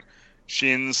sparring,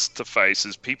 shins to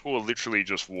faces. People are literally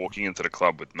just walking into the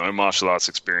club with no martial arts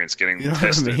experience, getting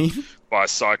tested by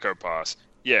psychopaths.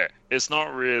 Yeah, it's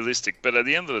not realistic. But at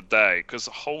the end of the day, because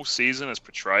the whole season is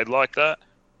portrayed like that,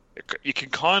 you can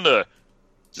kind of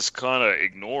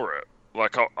ignore it.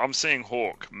 Like, I'm seeing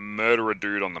Hawk murder a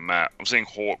dude on the mat. I'm seeing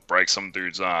Hawk break some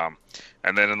dude's arm.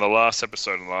 And then in the last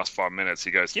episode, in the last 5 minutes,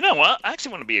 he goes, you know what? I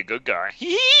actually want to be a good guy.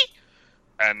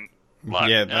 And, like,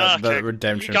 that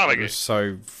redemption was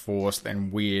so forced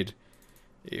and weird.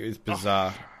 It was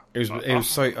bizarre. It was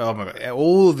so, oh my God.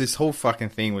 All of this whole fucking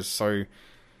thing was so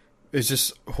it's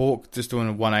just Hawk just doing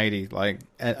a 180, like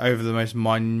over the most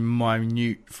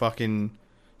minute fucking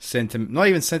not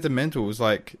even sentimental. It was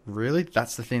like, really?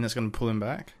 That's the thing that's going to pull him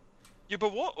back? Yeah,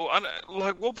 but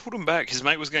what put him back? His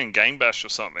mate was getting gang bashed or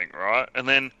something, right? And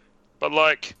then, but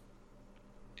like,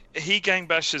 he gang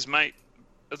bashed his mate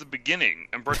at the beginning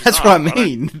and broke his That's arm. what I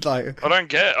mean. I don't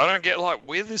get like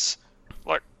where this,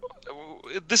 like,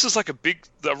 this is like a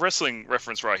wrestling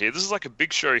reference right here. This is like a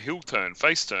Big Show heel turn,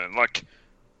 face turn. Like, it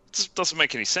just doesn't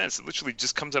make any sense. It literally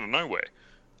just comes out of nowhere.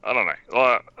 I don't know.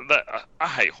 I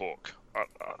hate Hawk.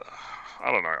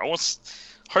 I don't know.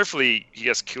 Hopefully he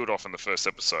gets killed off in the first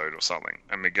episode or something,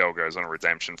 and Miguel goes on a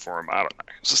redemption for him. I don't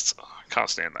know. It's just, I can't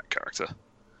stand that character.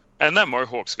 And that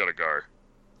Mohawk's got to go.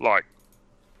 Like,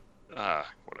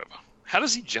 whatever. How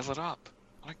does he gel it up?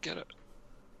 I don't get it.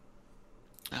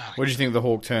 What do you think of the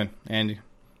Hawk turn, Andy?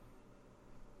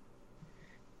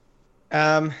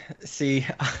 See,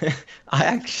 I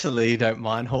actually don't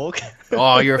mind Hawk.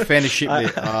 Oh, you're a fan of Shipley.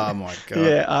 Oh my god.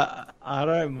 Yeah, I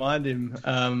don't mind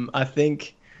him. I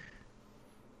think.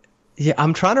 Yeah,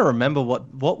 I'm trying to remember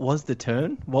what was the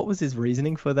turn. What was his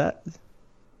reasoning for that?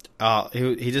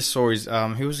 He just saw his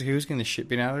he was getting the shit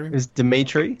beaten out of him. It was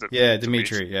Dimitri. Yeah,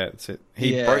 Dimitri. Yeah, that's it.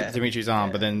 He broke Dimitri's arm,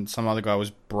 yeah. but then some other guy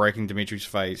was breaking Dimitri's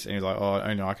face, and he's like, "Oh,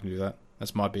 I know I can do that.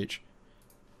 That's my bitch."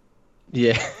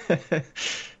 Yeah,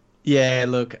 yeah.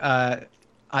 Look, I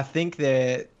think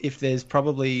if there's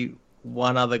probably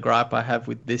one other gripe I have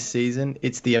with this season,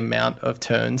 it's the amount of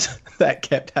turns that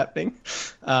kept happening,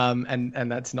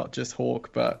 and that's not just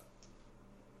Hawk, but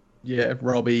yeah,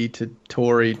 Robbie to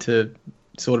Tori to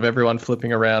sort of everyone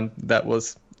flipping around. That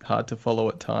was hard to follow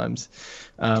at times,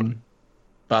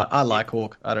 but I like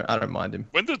Hawk. I don't mind him.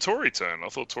 When did Tori turn? I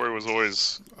thought Tori was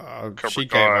always she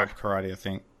gave up karate, I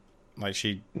think. Like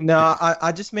No,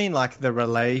 I just mean like the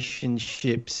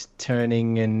relationships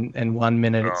turning and 1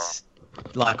 minute it's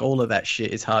like all of that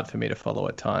shit is hard for me to follow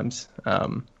at times.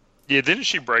 Yeah, didn't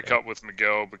she break up with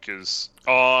Miguel because...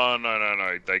 Oh,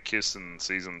 no. They kissed in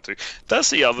season 2. That's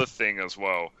the other thing as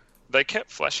well. They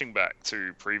kept flashing back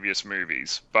to previous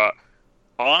movies, but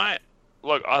I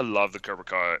love the Cobra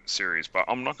Kai series, but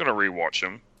I'm not going to rewatch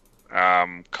them.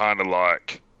 Kind of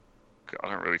like... I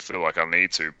don't really feel like I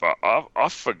need to, but I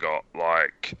forgot,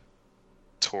 like,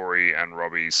 Tori and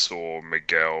Robbie saw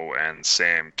Miguel and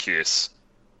Sam kiss.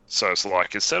 So it's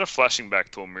like, instead of flashing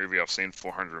back to a movie I've seen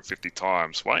 450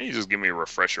 times, why don't you just give me a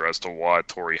refresher as to why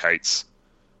Tori hates,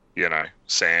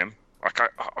 Sam? Like,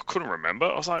 I couldn't remember.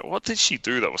 I was like, what did she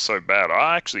do that was so bad?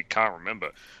 I actually can't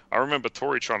remember. I remember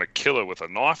Tori trying to kill her with a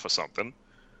knife or something,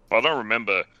 but I don't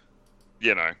remember,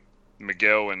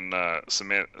 Miguel and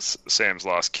Sam's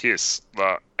last kiss.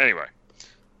 But anyway,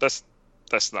 that's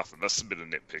nothing. That's a bit of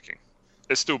nitpicking.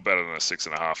 It's still better than a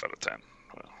 6.5 out of 10.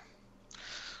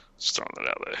 Just throwing that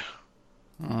out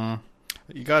there.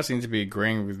 You guys seem to be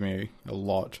agreeing with me a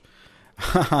lot.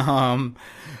 No,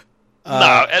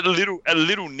 a little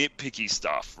nitpicky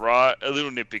stuff, right? A little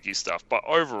nitpicky stuff, but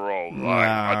overall, like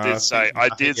I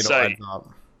did say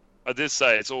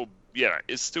it's all,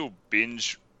 it's still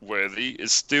binge worthy.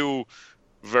 It's still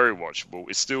very watchable.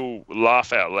 It's still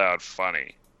laugh out loud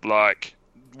funny. Like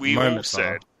we all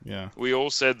said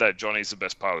that Johnny's the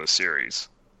best part of the series,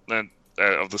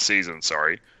 of the season.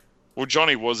 Sorry. Well,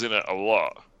 Johnny was in it a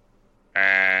lot,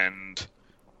 and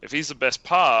if he's the best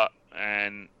part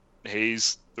and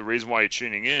he's the reason why you're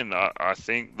tuning in, I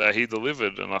think that he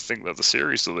delivered, and I think that the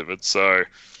series delivered. So,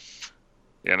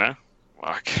 I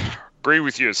agree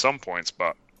with you at some points,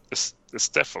 but it's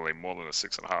definitely more than a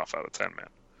 6.5 out of 10, man.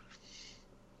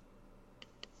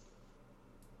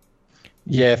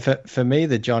 Yeah, for me,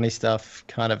 the Johnny stuff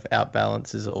kind of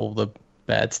outbalances all the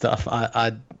bad stuff.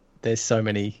 There's so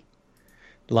many.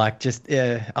 Like,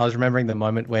 I was remembering the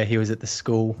moment where he was at the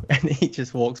school and he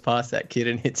just walks past that kid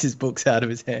and hits his books out of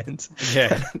his hands.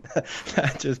 Yeah.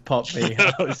 That just popped me.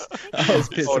 I was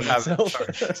pissing myself.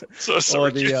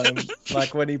 Or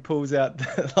like when he pulls out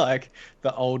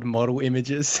the old model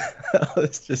images.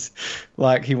 It's just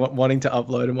like he wanting to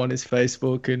upload them on his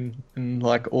Facebook and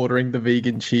like ordering the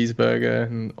vegan cheeseburger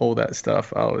and all that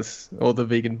stuff. Or the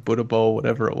vegan Buddha bowl,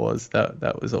 whatever it was.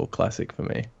 That was all classic for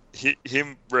me.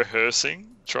 Him rehearsing,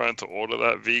 trying to order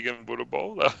that vegan Buddha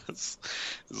bowl.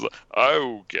 I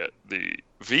will get the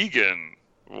vegan,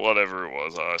 whatever it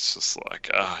was. I was just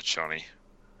like, Johnny.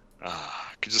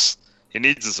 He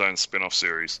needs his own spin-off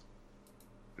series.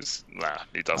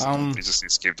 He doesn't. He just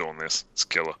needs to keep doing this. It's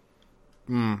killer.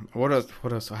 What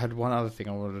else? I had one other thing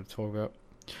I wanted to talk about.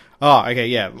 Oh, okay,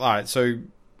 yeah. All right, so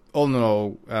all in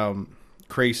all,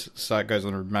 Kreese goes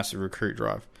on a massive recruit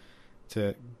drive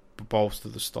to bolster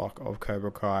the stock of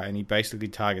Cobra Kai, and he basically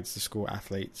targets the school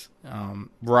athletes,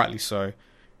 rightly so,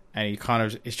 and he kind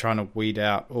of is trying to weed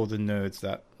out all the nerds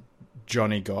that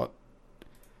Johnny got.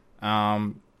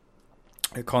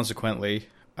 Consequently,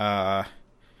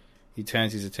 he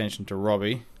turns his attention to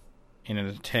Robbie in an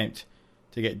attempt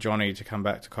to get Johnny to come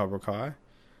back to Cobra Kai.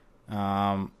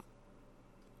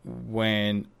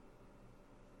 When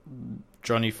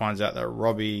Johnny finds out that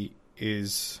Robbie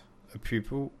is a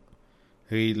pupil,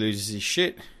 he loses his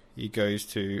shit. He goes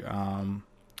to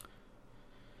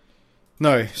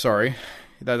no, sorry,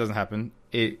 that doesn't happen.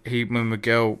 When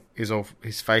Miguel is all,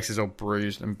 his face is all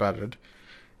bruised and battered,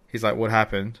 he's like, "What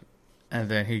happened?" And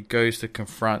then he goes to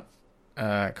confront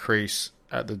Kreese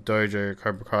at the dojo,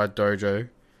 Cobra Kai dojo.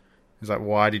 He's like,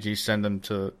 "Why did you send them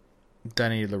to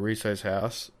Danny LaRusso's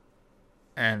house?"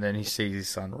 And then he sees his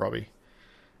son Robbie,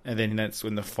 and then that's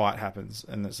when the fight happens,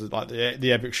 and it's like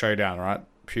the epic showdown, right?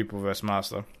 Pupil versus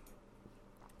master.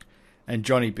 And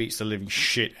Johnny beats the living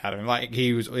shit out of him. Like,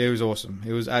 it was awesome.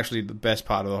 It was actually the best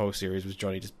part of the whole series, was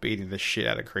Johnny just beating the shit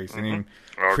out of Kreese. And him,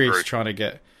 Kreese trying to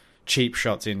get cheap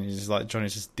shots in. He's just like,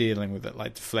 Johnny's just dealing with it,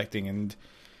 like deflecting. And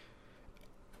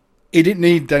he didn't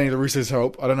need Danny LaRusso's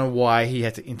help. I don't know why he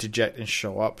had to interject and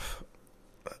show up.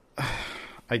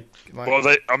 They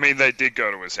did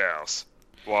go to his house.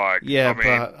 Like, yeah,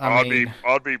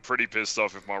 I'd be pretty pissed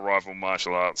off if my rival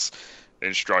martial arts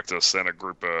instructor sent a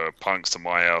group of punks to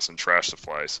my house and trashed the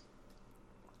place.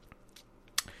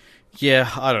 Yeah,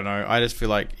 I don't know. I just feel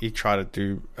like he tried to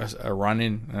do a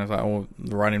run-in, and I was like, oh,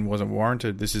 the run-in wasn't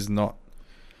warranted. This is like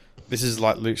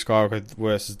Luke Skywalker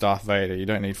versus Darth Vader. You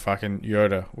don't need fucking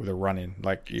Yoda with a run-in.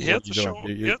 Like, you have to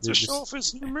show off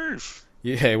his new move.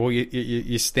 Yeah, well,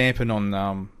 you're stamping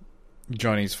on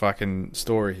Johnny's fucking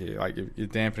story here. Like, you're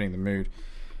dampening the mood.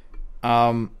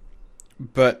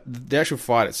 But the actual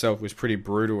fight itself was pretty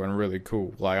brutal and really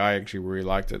cool. Like, I actually really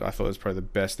liked it. I thought it was probably the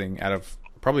best thing out of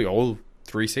probably all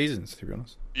 3 seasons, to be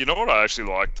honest. You know what I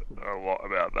actually liked a lot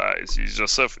about that is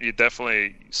you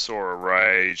definitely saw a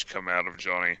rage come out of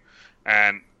Johnny,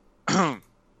 and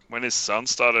when his son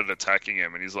started attacking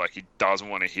him, and he's like, he doesn't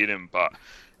want to hit him, but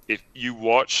if you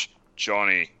watch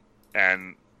Johnny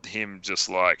and him, just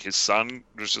like, his son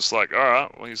was just like, all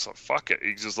right, well, he's like, fuck it,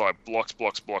 he just like blocks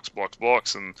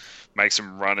and makes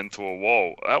him run into a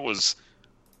wall. That was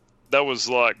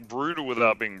like brutal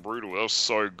without being brutal. That was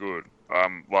so good.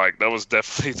 Like, that was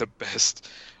definitely the best,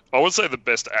 I would say, the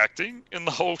best acting in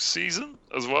the whole season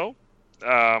as well.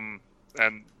 And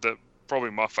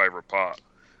probably my favorite part.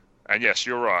 And yes,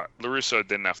 you're right, LaRusso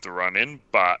didn't have to run in,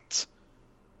 but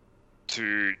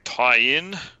to tie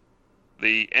in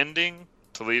the ending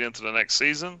to lead into the next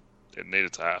season, it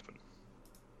needed to happen.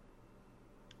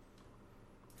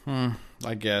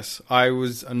 I guess. I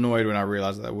was annoyed when I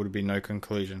realized that there would be no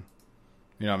conclusion.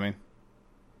 You know what I mean?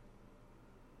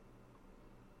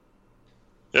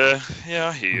 Yeah,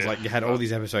 I hear you. It's like, you had all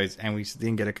these episodes and we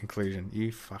didn't get a conclusion.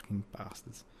 You fucking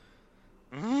bastards.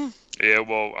 Mm-hmm. Yeah,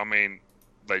 well, I mean,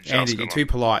 they just... Andy, you're too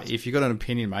polite. If you got an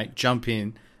opinion, mate, jump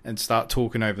in and start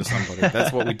talking over somebody.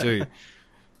 That's what we do.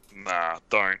 Nah,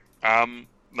 don't.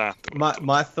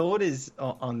 My thought is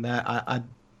on that. I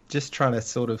just trying to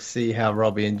sort of see how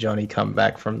Robbie and Johnny come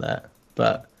back from that,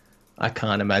 but I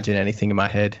can't imagine anything in my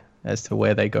head as to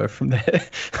where they go from there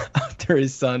after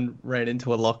his son ran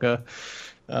into a locker,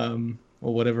 or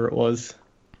whatever it was.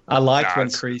 I liked when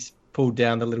Kreese pulled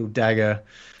down the little dagger.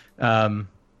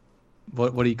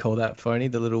 What do you call that, Phony?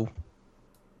 The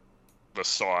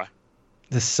sai.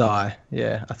 The sai.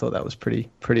 Yeah, I thought that was pretty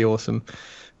awesome.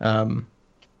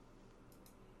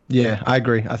 Yeah, I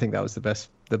agree. I think that was the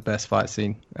best fight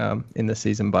scene in the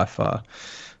season by far.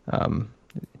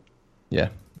 Yeah.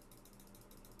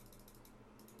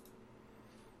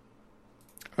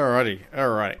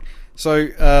 Alrighty.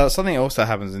 So something else that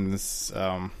happens in this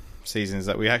season is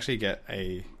that we actually get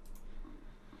a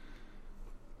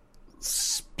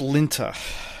splinter,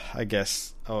 I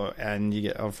guess, and you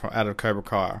get out of Cobra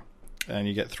Kai, and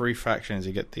you get 3 factions.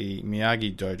 You get the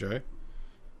Miyagi Dojo.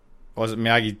 Or is it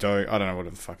Miyagi Do? I don't know what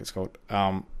the fuck it's called.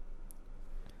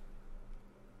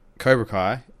 Cobra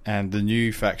Kai, and the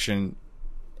new faction,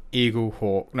 Eagle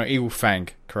Fang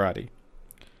Karate.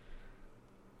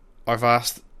 I've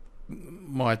asked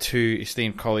my 2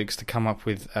 esteemed colleagues to come up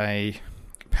with a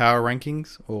power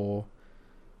rankings, or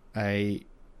power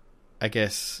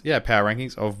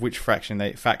rankings of which faction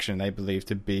they believe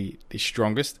to be the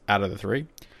strongest out of the 3.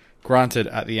 Granted,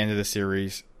 at the end of the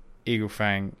series, Eagle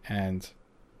Fang and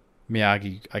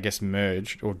Miyagi, I guess,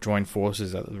 merged or joined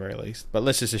forces at the very least. But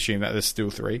let's just assume that there's still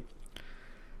 3.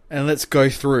 And let's go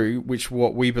through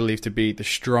what we believe to be the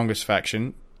strongest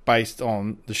faction based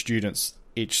on the students'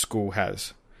 each school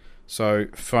has. So,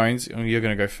 Phones, you're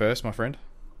going to go first, my friend.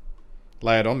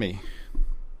 Lay it on me.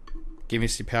 Give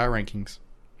us your power rankings.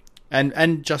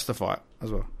 And justify it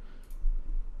as well.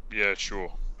 Yeah,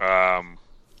 sure. I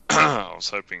was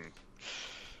hoping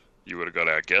you would have got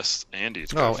our guest, Andy,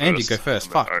 to go first. Andy, go first.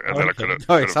 Fuck. And then I could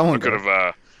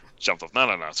have jumped off. No.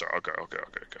 Sorry. Okay.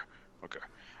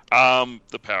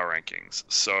 The power rankings.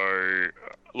 So,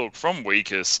 look, from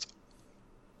weakest,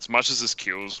 as much as this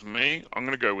kills me, I'm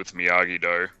going to go with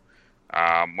Miyagi-Do.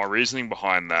 My reasoning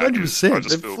behind that 100%.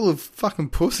 They're full of fucking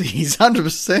pussies.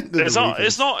 100%.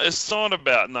 It's not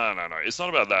about no. It's not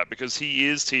about that, because he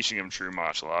is teaching him true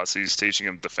martial arts. He's teaching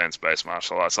him defense-based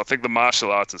martial arts. I think the martial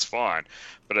arts is fine,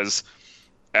 but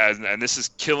and this is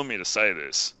killing me to say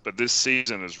this, but this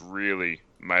season has really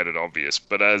made it obvious.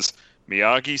 But as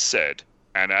Miyagi said,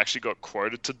 and actually got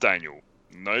quoted to Daniel,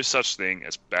 no such thing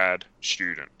as bad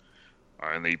student,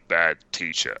 only bad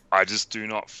teacher. I just do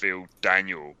not feel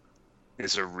Daniel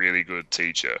is a really good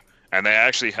teacher. And they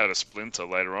actually had a splinter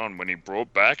later on when he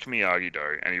brought back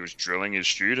Miyagi-Do and he was drilling his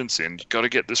students in, you got to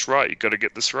get this right,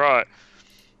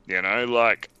 You know,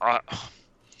 like, I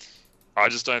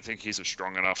just don't think he's a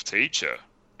strong enough teacher.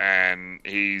 And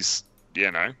he's,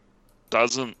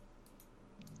 doesn't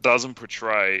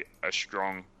portray a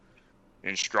strong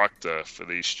instructor for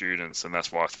these students, and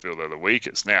that's why I feel they're the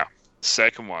weakest. Now,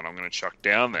 second one I'm going to chuck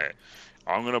down there,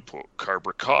 I'm going to put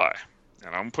Cobra Kai.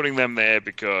 And I'm putting them there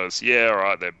because,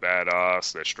 they're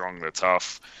badass, they're strong, they're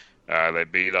tough, they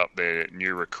beat up their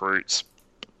new recruits.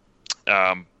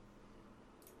 But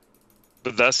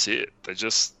that's it. They're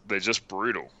just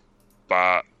brutal.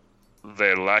 But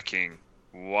they're lacking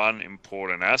one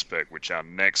important aspect, which our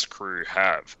next crew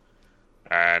have.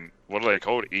 And what are they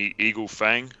called? Eagle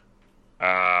Fang?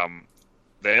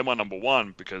 They're my number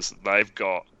one because they've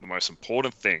got the most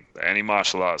important thing that any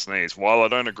martial arts needs. While I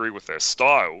don't agree with their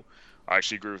style, I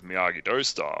actually agree with Miyagi-Do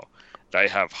style. They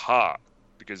have heart,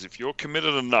 because if you're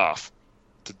committed enough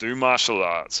to do martial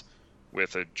arts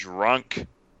with a drunk,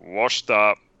 washed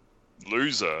up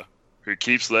loser who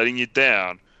keeps letting you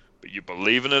down, but you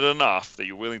believe in it enough that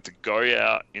you're willing to go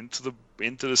out into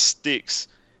the sticks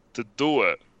to do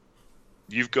it,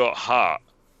 you've got heart,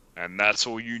 and that's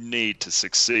all you need to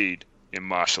succeed in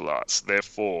martial arts.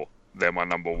 Therefore, they're my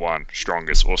number one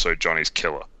strongest. Also, Johnny's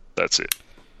killer. That's it.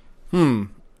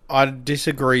 I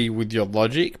disagree with your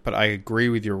logic, but I agree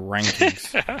with your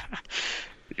rankings.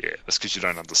 Yeah, that's because you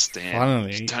don't understand.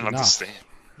 Finally, you don't understand.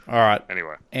 All right.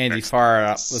 Anyway, Andy, next. fire it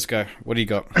up. Let's go. What do you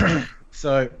got?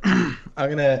 So, I'm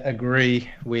going to agree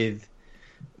with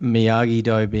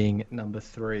Miyagi-Do being number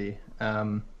 3.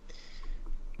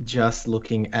 Just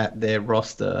looking at their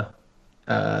roster,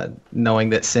 knowing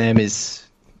that Sam is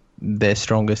their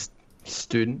strongest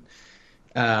student,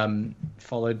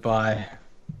 followed by,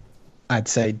 I'd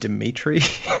say, Dimitri,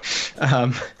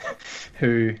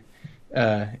 who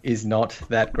is not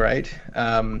that great.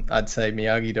 I'd say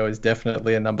Miyagi-Do is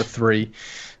definitely a number 3.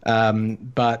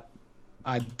 But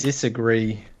I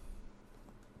disagree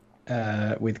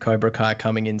with Cobra Kai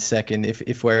coming in second.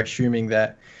 If we're assuming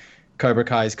that Cobra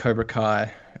Kai is Cobra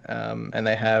Kai, and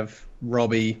they have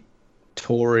Robbie,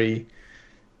 Tori,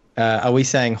 are we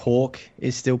saying Hawk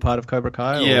is still part of Cobra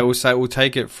Kai? Yeah, we'll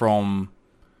take it from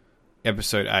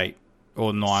episode 8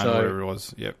 or 9, or whatever it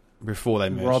was. Yep, before they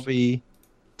merged. Robbie,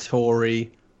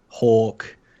 Tori,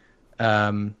 Hawk,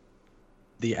 the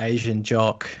Asian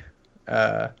jock,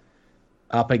 up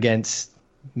against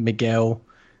Miguel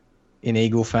in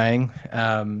Eagle Fang.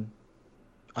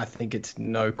 I think it's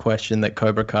no question that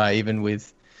Cobra Kai, even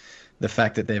with the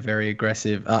fact that they're very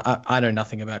aggressive, I know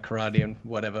nothing about karate and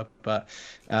whatever, but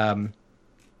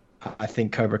I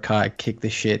think Cobra Kai kicked the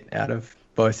shit out of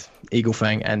both Eagle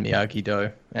Fang and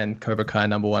Miyagi-Do, and Cobra Kai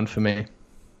number 1 for me.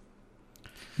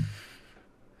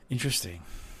 Interesting.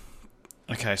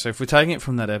 Okay, so if we're taking it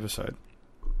from that episode,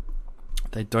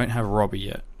 they don't have Robbie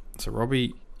yet. So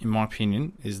Robbie, in my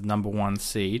opinion, is number 1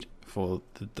 seed for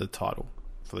the title,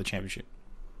 for the championship.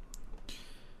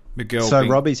 Miguel. So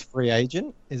Robbie's free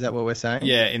agent? Is that what we're saying?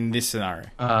 Yeah, in this scenario.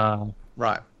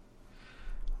 Right.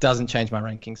 Doesn't change my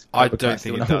rankings. I don't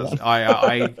think it does.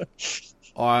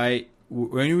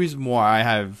 The only reason why I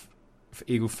have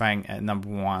Eagle Fang at number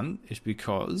 1 is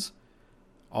because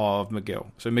of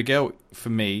Miguel. So Miguel, for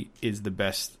me, is the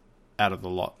best out of the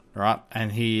lot, right?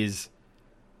 And he is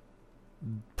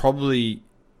probably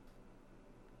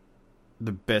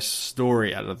the best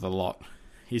story out of the lot.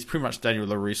 He's pretty much Daniel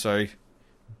LaRusso,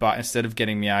 but instead of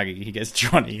getting Miyagi, he gets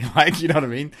Johnny. Like, you know what I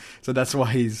mean? So that's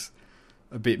why he's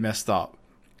a bit messed up.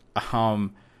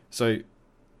 So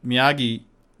Miyagi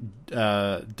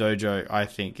Dojo, I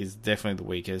think, is definitely the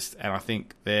weakest, and I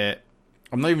think they're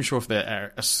I'm not even sure if they're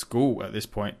at a school at this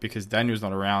point because Daniel's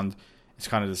not around. It's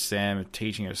kind of just Sam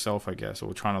teaching herself, I guess,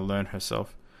 or trying to learn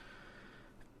herself.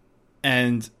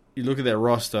 And you look at their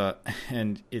roster,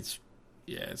 and it's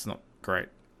not great.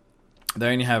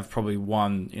 They only have probably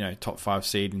one, top 5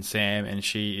 seed in Sam, and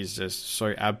she is just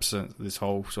so absent this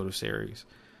whole sort of series.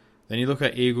 Then you look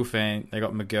at Eagle fan, they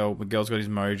got Miguel. Miguel's got his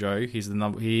mojo.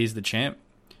 He is the champ.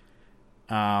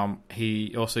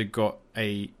 He also got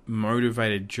a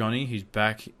motivated Johnny who's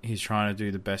back. He's trying to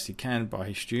do the best he can by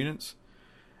his students.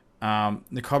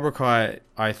 The Cobra Kai,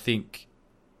 I think,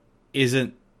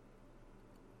 isn't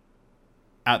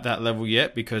at that level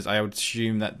yet because I would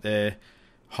assume that their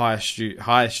highest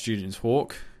student is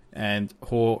Hawk, and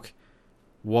Hawk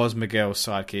was Miguel's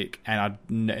sidekick, and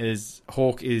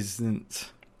Hawk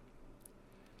isn't.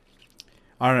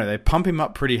 I don't know. They pump him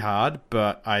up pretty hard,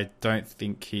 but I don't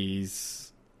think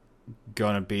he's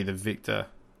gonna be the victor.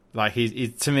 Like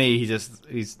to me, he's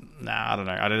I don't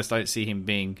know. I just don't see him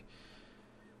being.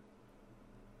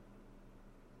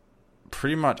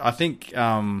 Pretty much, I think he's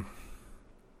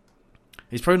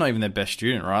probably not even their best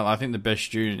student, right? I think the best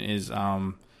student is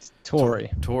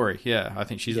Tori. Tori, yeah, I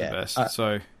think she's the best.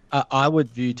 I would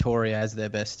view Tori as their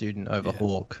best student over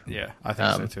Hawk. Yeah, I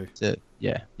think so too.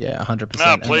 Yeah, 100%.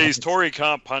 Nah, please, Tori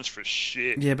can't punch for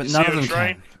shit. Yeah, but none of them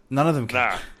can. None of them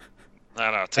can.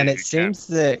 Nah. And it seems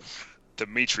that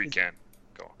Dimitri can.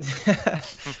 Go on.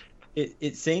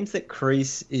 it seems that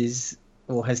Kreese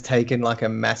has taken like a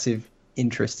massive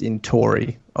interest in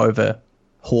Tori over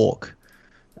Hawk.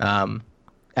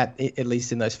 At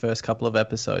least in those first couple of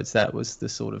episodes, that was the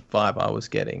sort of vibe I was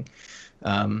getting.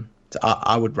 So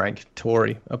I would rank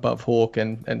Tori above Hawk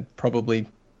and probably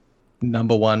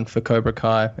number 1 for Cobra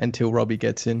Kai until Robbie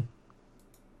gets in.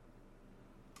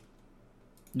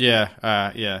 Yeah.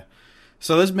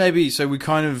 So we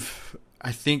kind of,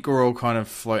 I think we're all kind of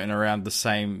floating around the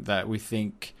same, that we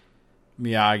think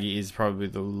Miyagi is probably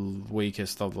the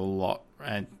weakest of the lot,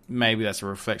 and maybe that's a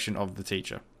reflection of the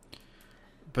teacher.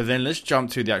 But then let's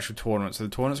jump to the actual tournament. So the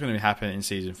tournament's going to happen in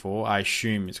Season 4. I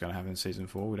assume it's going to happen in Season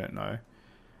 4. We don't know.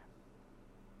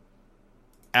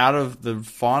 Out of the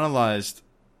finalized,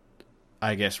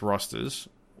 I guess, rosters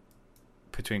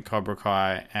between Cobra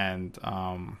Kai and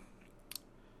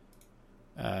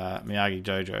Miyagi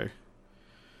Dojo,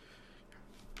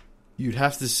 you'd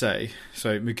have to say,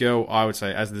 so Miguel, I would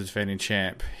say, as the defending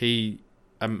champ,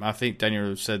 I think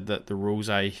Daniel said that the rules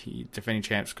are defending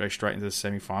champs go straight into the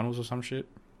semi-finals or some shit.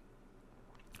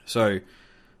 So,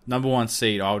 number 1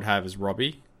 seed I would have is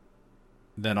Robbie.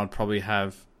 Then I'd probably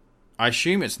have, I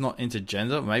assume it's not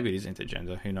intergender. Maybe it is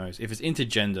intergender. Who knows? If it's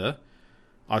intergender,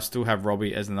 I'd still have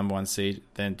Robbie as the number 1 seed,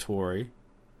 then Tori.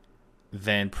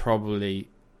 Then probably,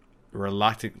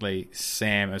 reluctantly,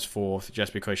 Sam as 4th,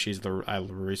 just because she's the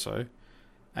LaRusso.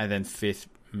 And then 5th,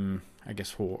 I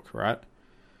guess Hawk, right?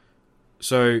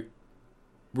 So,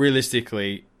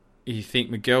 realistically, you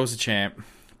think Miguel's the champ,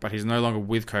 but he's no longer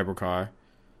with Cobra Kai.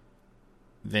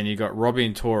 Then you got Robbie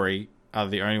and Tori are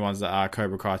the only ones that are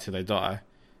Cobra Kai till they die.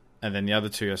 And then the other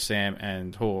 2 are Sam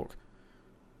and Hawk.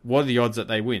 What are the odds that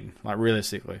they win? Like,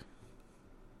 realistically?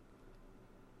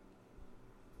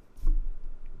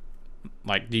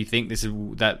 Like, do you think this is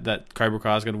that Cobra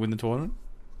Kai is going to win the tournament?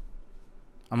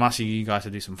 I'm asking you guys to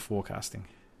do some forecasting.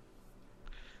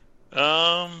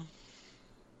 Nah,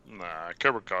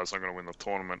 Cobra Kai's not going to win the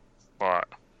tournament, but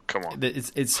come on.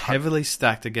 It's heavily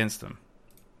stacked against them.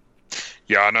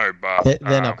 Yeah, I know, but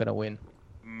they're not going to win.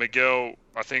 Miguel,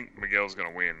 I think Miguel's going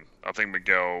to win. I think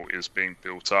Miguel is being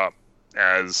built up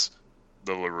as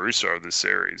the LaRusso of this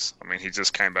series. I mean, he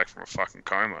just came back from a fucking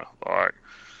coma. Like,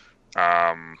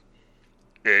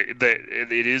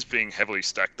 it is being heavily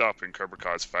stacked up in Cobra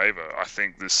Kai's favor. I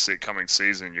think this coming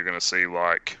season, you're going to see,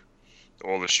 like,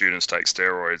 all the students take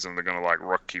steroids and they're going to, like,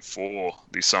 Rocky IV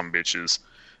these some bitches,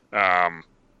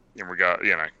 in regard,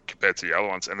 compared to the other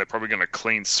ones. And they're probably going to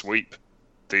clean sweep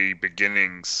the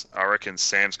beginnings. I reckon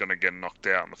Sam's going to get knocked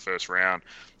out in the first round.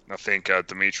 I think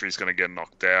Dimitri's going to get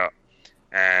knocked out.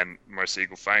 And most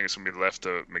Eagle Fang is going to be left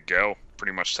to Miguel,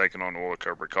 pretty much taking on all of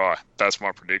Cobra Kai. That's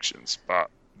my predictions. But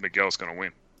Miguel's going to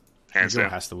win. Hands Miguel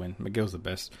down. has to win. Miguel's the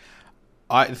best.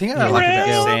 The thing I like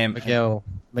about Sam...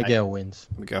 Miguel wins.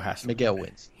 Miguel has to Miguel win.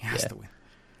 wins. He has to win.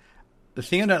 The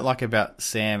thing I don't like about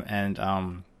Sam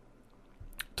and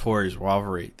Tori's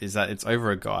rivalry is that it's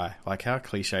over a guy. Like, how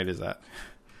cliched is that?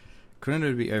 Couldn't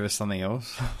it be over something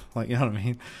else? Like, you know what I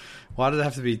mean? Why does it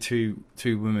have to be two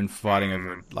women fighting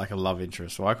over, like, a love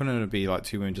interest? Why couldn't it be, like,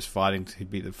 2 women just fighting to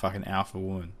be the fucking alpha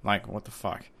woman? Like, what the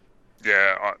fuck?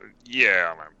 Yeah, I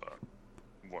know, but...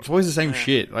 It's always the same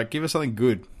shit. Like, give us something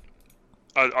good.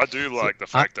 I do like the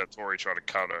fact that Tori tried to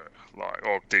cut her,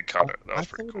 or did cut her. That was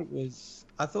pretty cool.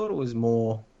 I thought it was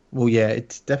more. Well, yeah,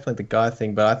 it's definitely the guy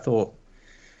thing, but I thought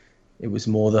it was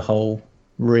more the whole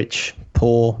rich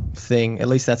poor thing. At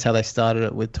least that's how they started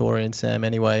it with Tori and Sam.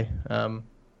 Anyway,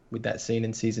 with that scene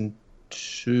in season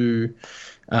 2,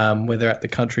 where they're at the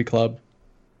country club.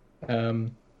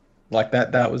 Like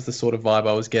that was the sort of vibe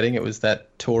I was getting. It was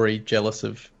that Tori jealous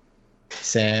of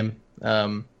Sam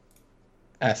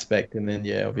aspect, and then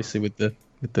obviously with the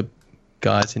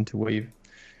guys interweave.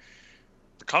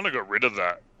 They kind of got rid of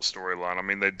that storyline. I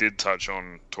mean, they did touch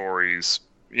on Tori's,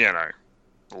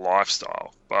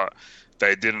 lifestyle, but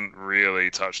they didn't really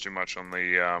touch too much on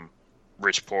the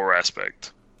rich poor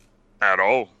aspect at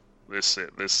all this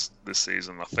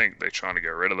season. I think they're trying to get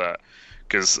rid of that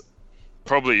because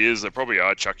they probably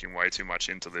are chucking way too much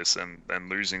into this and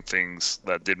losing things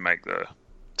that did make the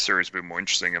series a bit more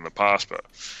interesting in the past. But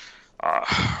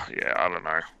I don't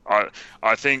know.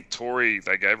 I think Tori,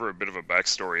 they gave her a bit of a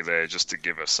backstory there just to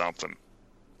give her something,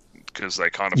 because they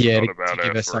kind of forgot about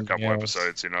her for a couple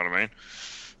episodes. You know what I mean?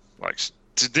 Like,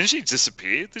 didn't she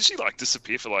disappear? Did she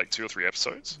disappear for 2 or 3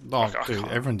 episodes? Oh, dude,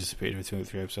 everyone disappeared for 2 or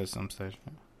 3 episodes at some stage.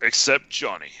 Except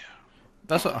Johnny.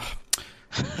 That's what.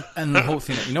 And the whole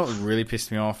thing, you know what really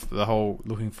pissed me off? The whole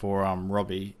looking for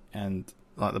Robbie and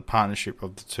the partnership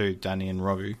of the two, Danny and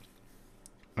Robbie.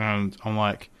 And I'm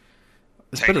like,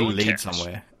 it's better lead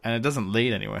somewhere, and it doesn't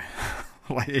lead anywhere.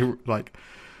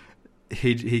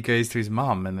 He goes to his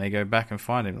mum, and they go back and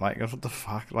find him. What the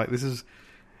fuck? This is,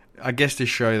 I guess, to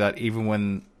show that even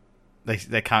when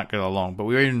they can't get along, but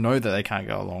we already know that they can't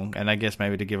get along, and I guess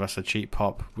maybe to give us a cheap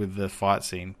pop with the fight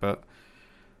scene. But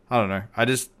I don't know. I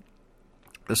just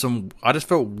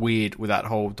felt weird with that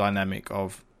whole dynamic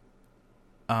of,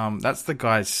 that's the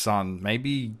guy's son.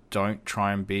 Maybe don't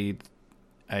try and be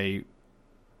a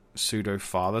pseudo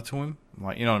father to him.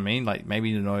 You know what I mean? Maybe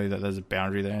you know that there's a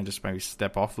boundary there and just maybe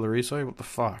step off Larusso. What the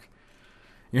fuck?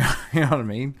 You know what I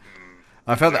mean?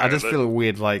 I just feel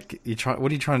weird. What are you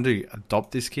trying to do?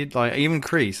 Adopt this kid? Even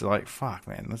Kreese, fuck,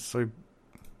 man, that's so.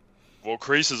 Well,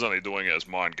 Kreese is only doing it as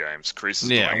mind games. Kreese is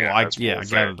doing it as I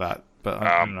get that, but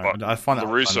I don't know. I find that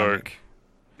LaRusso.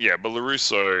 Yeah, but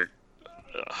LaRusso,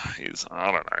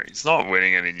 I don't know. He's not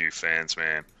winning any new fans,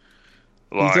 man.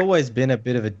 He's always been a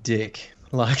bit of a dick.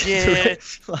 But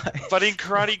in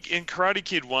Karate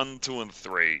Kid 1, 2, and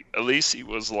 3, at least he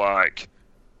was a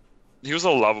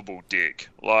lovable dick.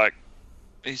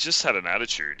 He's just had an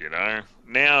attitude,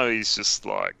 Now he's just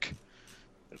I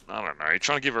don't know, he's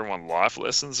trying to give everyone life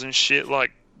lessons and shit.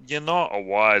 You're not a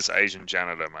wise Asian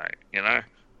janitor, mate,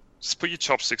 Just put your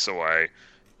chopsticks away.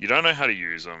 You don't know how to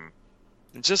use them.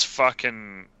 And just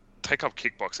fucking take up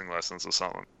kickboxing lessons or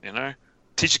something,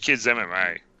 Teach your kids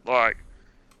MMA. I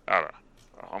don't know.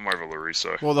 I'm over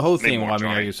LaRusso. Well, the whole thing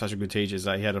why he was such a good teacher is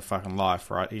that he had a fucking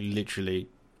life, right? He literally...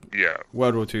 Yeah.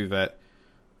 World War II vet.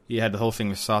 He had the whole thing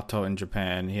with Sato in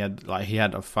Japan. He had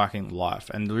a fucking life.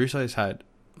 And LaRusso's had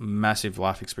massive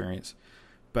life experience.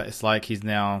 But it's he's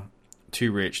now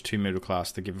too rich, too middle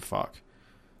class to give a fuck.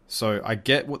 So I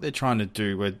get what they're trying to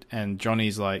do. And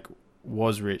Johnny's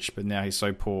was rich, but now he's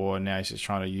so poor. And now he's just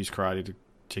trying to use karate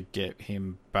to get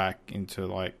him back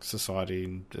into society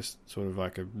and just sort of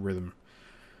a rhythm.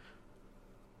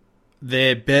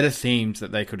 There are better themes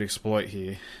that they could exploit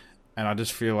here, and I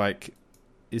just feel like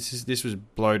this was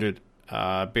bloated,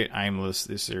 a bit aimless,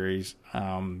 this series.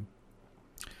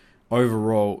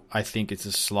 Overall, I think it's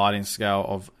a sliding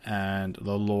scale and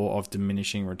the law of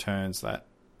diminishing returns that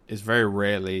is very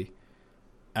rarely,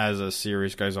 as a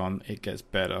series goes on, it gets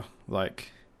better.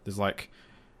 There's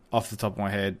off the top of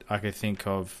my head, I could think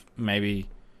of maybe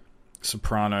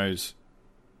Sopranos,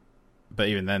 but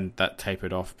even then, that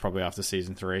tapered off probably after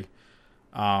season 3.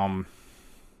 The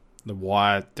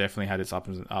Wire definitely had its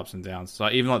ups and downs. So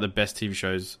even the best TV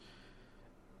shows,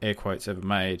 air quotes, ever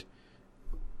made,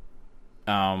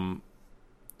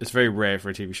 it's very rare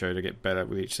for a TV show to get better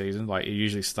with each season. It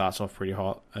usually starts off pretty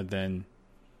hot and then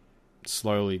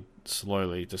slowly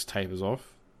just tapers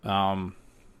off. And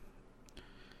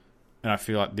I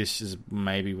feel like this is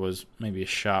maybe a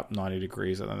sharp 90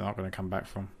 degrees that they're not going to come back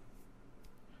from.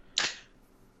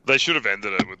 They should have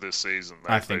ended it with this season.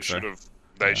 I think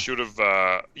They should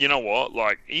have. You know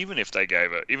what? Even if they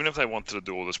wanted to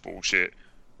do all this bullshit,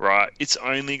 right? It's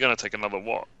only going to take another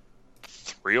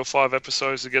 3 or 5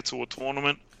 episodes to get to a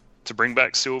tournament to bring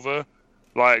back Silver.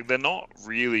 They're not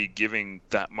really giving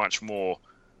that much more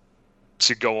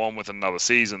to go on with another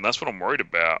season. That's what I'm worried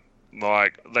about.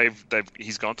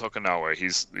 He's gone to Okinawa.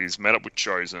 He's met up with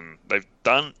Chosen.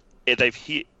 They've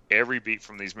hit every beat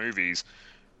from these movies.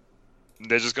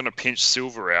 they're just going to pinch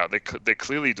Silver out. They're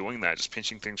clearly doing that, just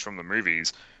pinching things from the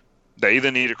movies. They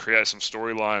either need to create some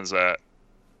storylines that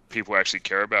people actually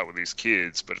care about with these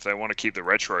kids, but if they want to keep the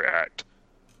retro act,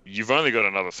 you've only got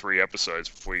another 3 episodes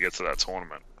before you get to that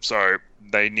tournament. So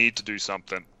they need to do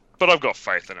something. But I've got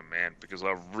faith in them, man, because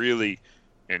I really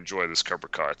enjoy this Cobra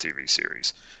Kai TV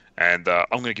series. And I'm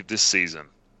going to give this season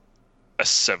a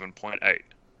 7.8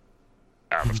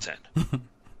 out of 10.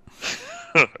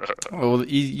 Well,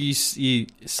 you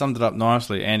summed it up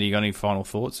nicely. Andy, you got any final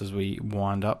thoughts as we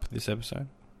wind up this episode?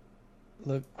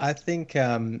 Look, I think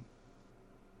I'm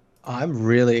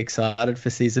really excited for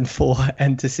season 4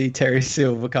 and to see Terry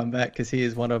Silver come back, because he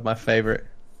is one of my favorite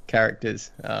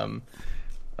characters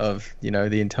of, you know,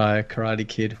 the entire Karate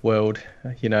Kid world.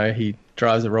 You know, he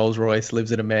drives a Rolls Royce,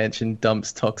 lives in a mansion,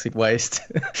 dumps toxic waste,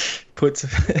 puts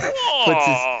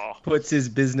his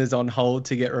business on hold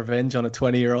to get revenge on a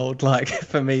 20-year-old. Like,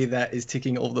 for me, that is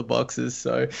ticking all the boxes.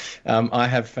 So I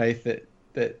have faith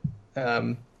that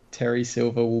Terry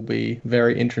Silver will be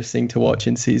very interesting to watch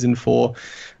in season 4,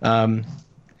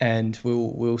 and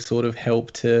will sort of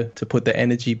help to put the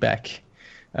energy back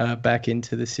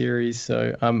into the series.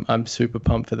 So I'm super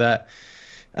pumped for that.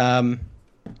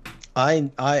 I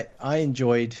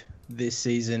enjoyed this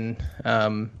season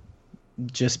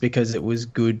just because it was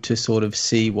good to sort of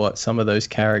see what some of those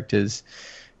characters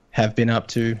have been up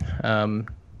to.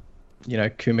 You know,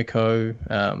 Kumiko,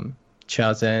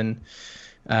 Chazen,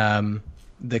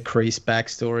 the Kreese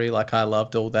backstory. Like, I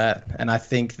loved all that. And I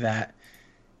think that,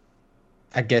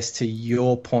 I guess to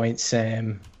your point,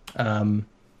 Sam,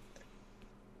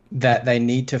 that they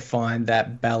need to find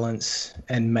that balance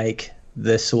and make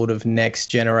the sort of next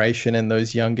generation and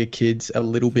those younger kids a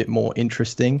little bit more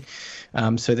interesting,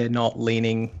 so they're not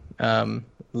leaning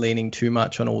too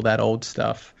much on all that old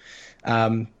stuff.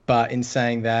 But in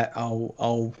saying that,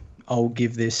 I'll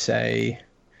give this a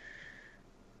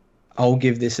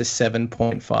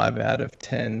 7.5 out of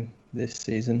 10 this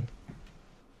season.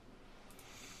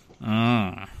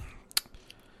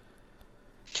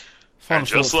 And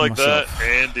just like that,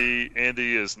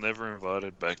 Andy is never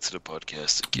invited back to the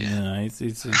podcast again. Yeah,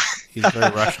 he's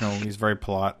very rational. He's very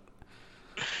polite.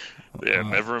 Yeah,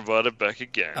 never invited back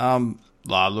again.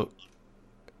 Look,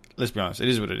 let's be honest. It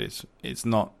is what it is. It's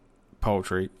not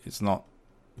poetry. It's not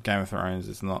Game of Thrones.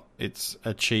 It's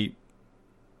a cheap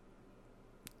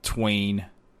tween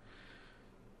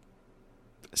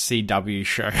CW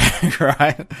show,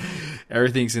 right?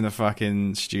 Everything's in a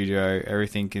fucking studio.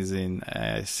 Everything is in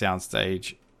a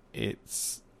soundstage.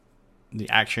 The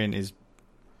action is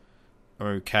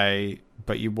okay,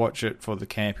 but you watch it for the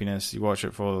campiness. You watch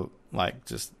it for, like,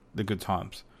 just the good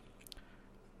times.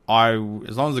 As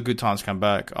long as the good times come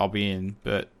back, I'll be in.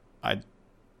 But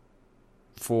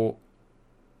for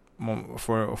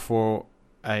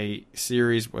a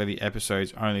series where the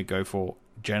episodes only go for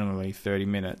generally 30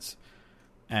 minutes,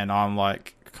 and I'm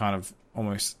like kind of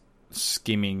almost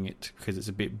skimming it because it's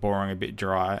a bit boring, a bit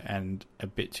dry, and a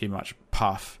bit too much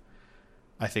puff,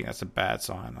 I think that's a bad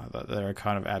sign. They're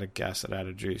kind of out of gas and out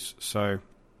of juice. So,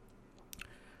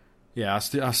 yeah, I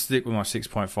stick with my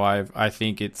 6.5. I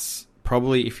think it's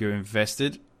probably, if you're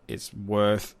invested, it's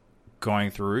worth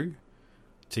going through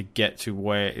to get to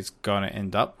where it's going to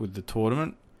end up with the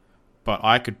tournament. But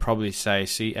I could probably say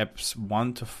see eps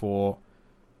 1 to 4,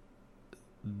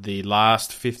 the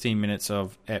last 15 minutes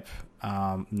of ep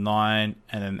 9, and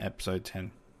then episode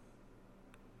 10.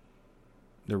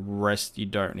 The rest you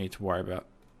don't need to worry about.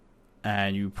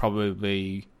 And you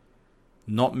probably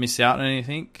not miss out on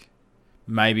anything.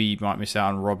 Maybe you might miss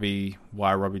out on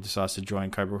why Robbie decides to join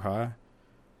Cobra Kai.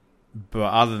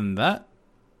 But other than that,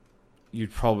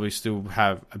 you'd probably still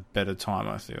have a better time,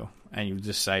 I feel. And you'd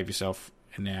just save yourself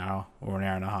an hour or an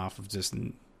hour and a half of just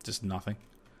nothing.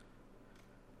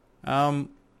 On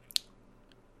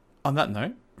that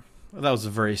note, that was a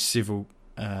very civil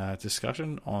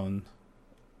discussion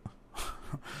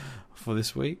for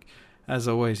this week. As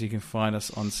always, you can find us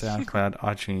on SoundCloud,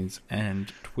 iTunes,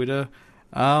 and Twitter.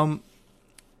 And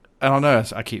I know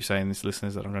I keep saying this,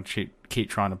 listeners, that I'm going to keep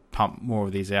trying to pump more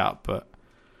of these out, but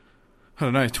I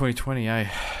don't know, 2020, eh?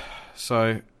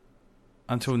 So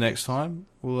until next time,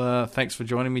 thanks for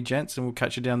joining me, gents, and we'll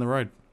catch you down the road.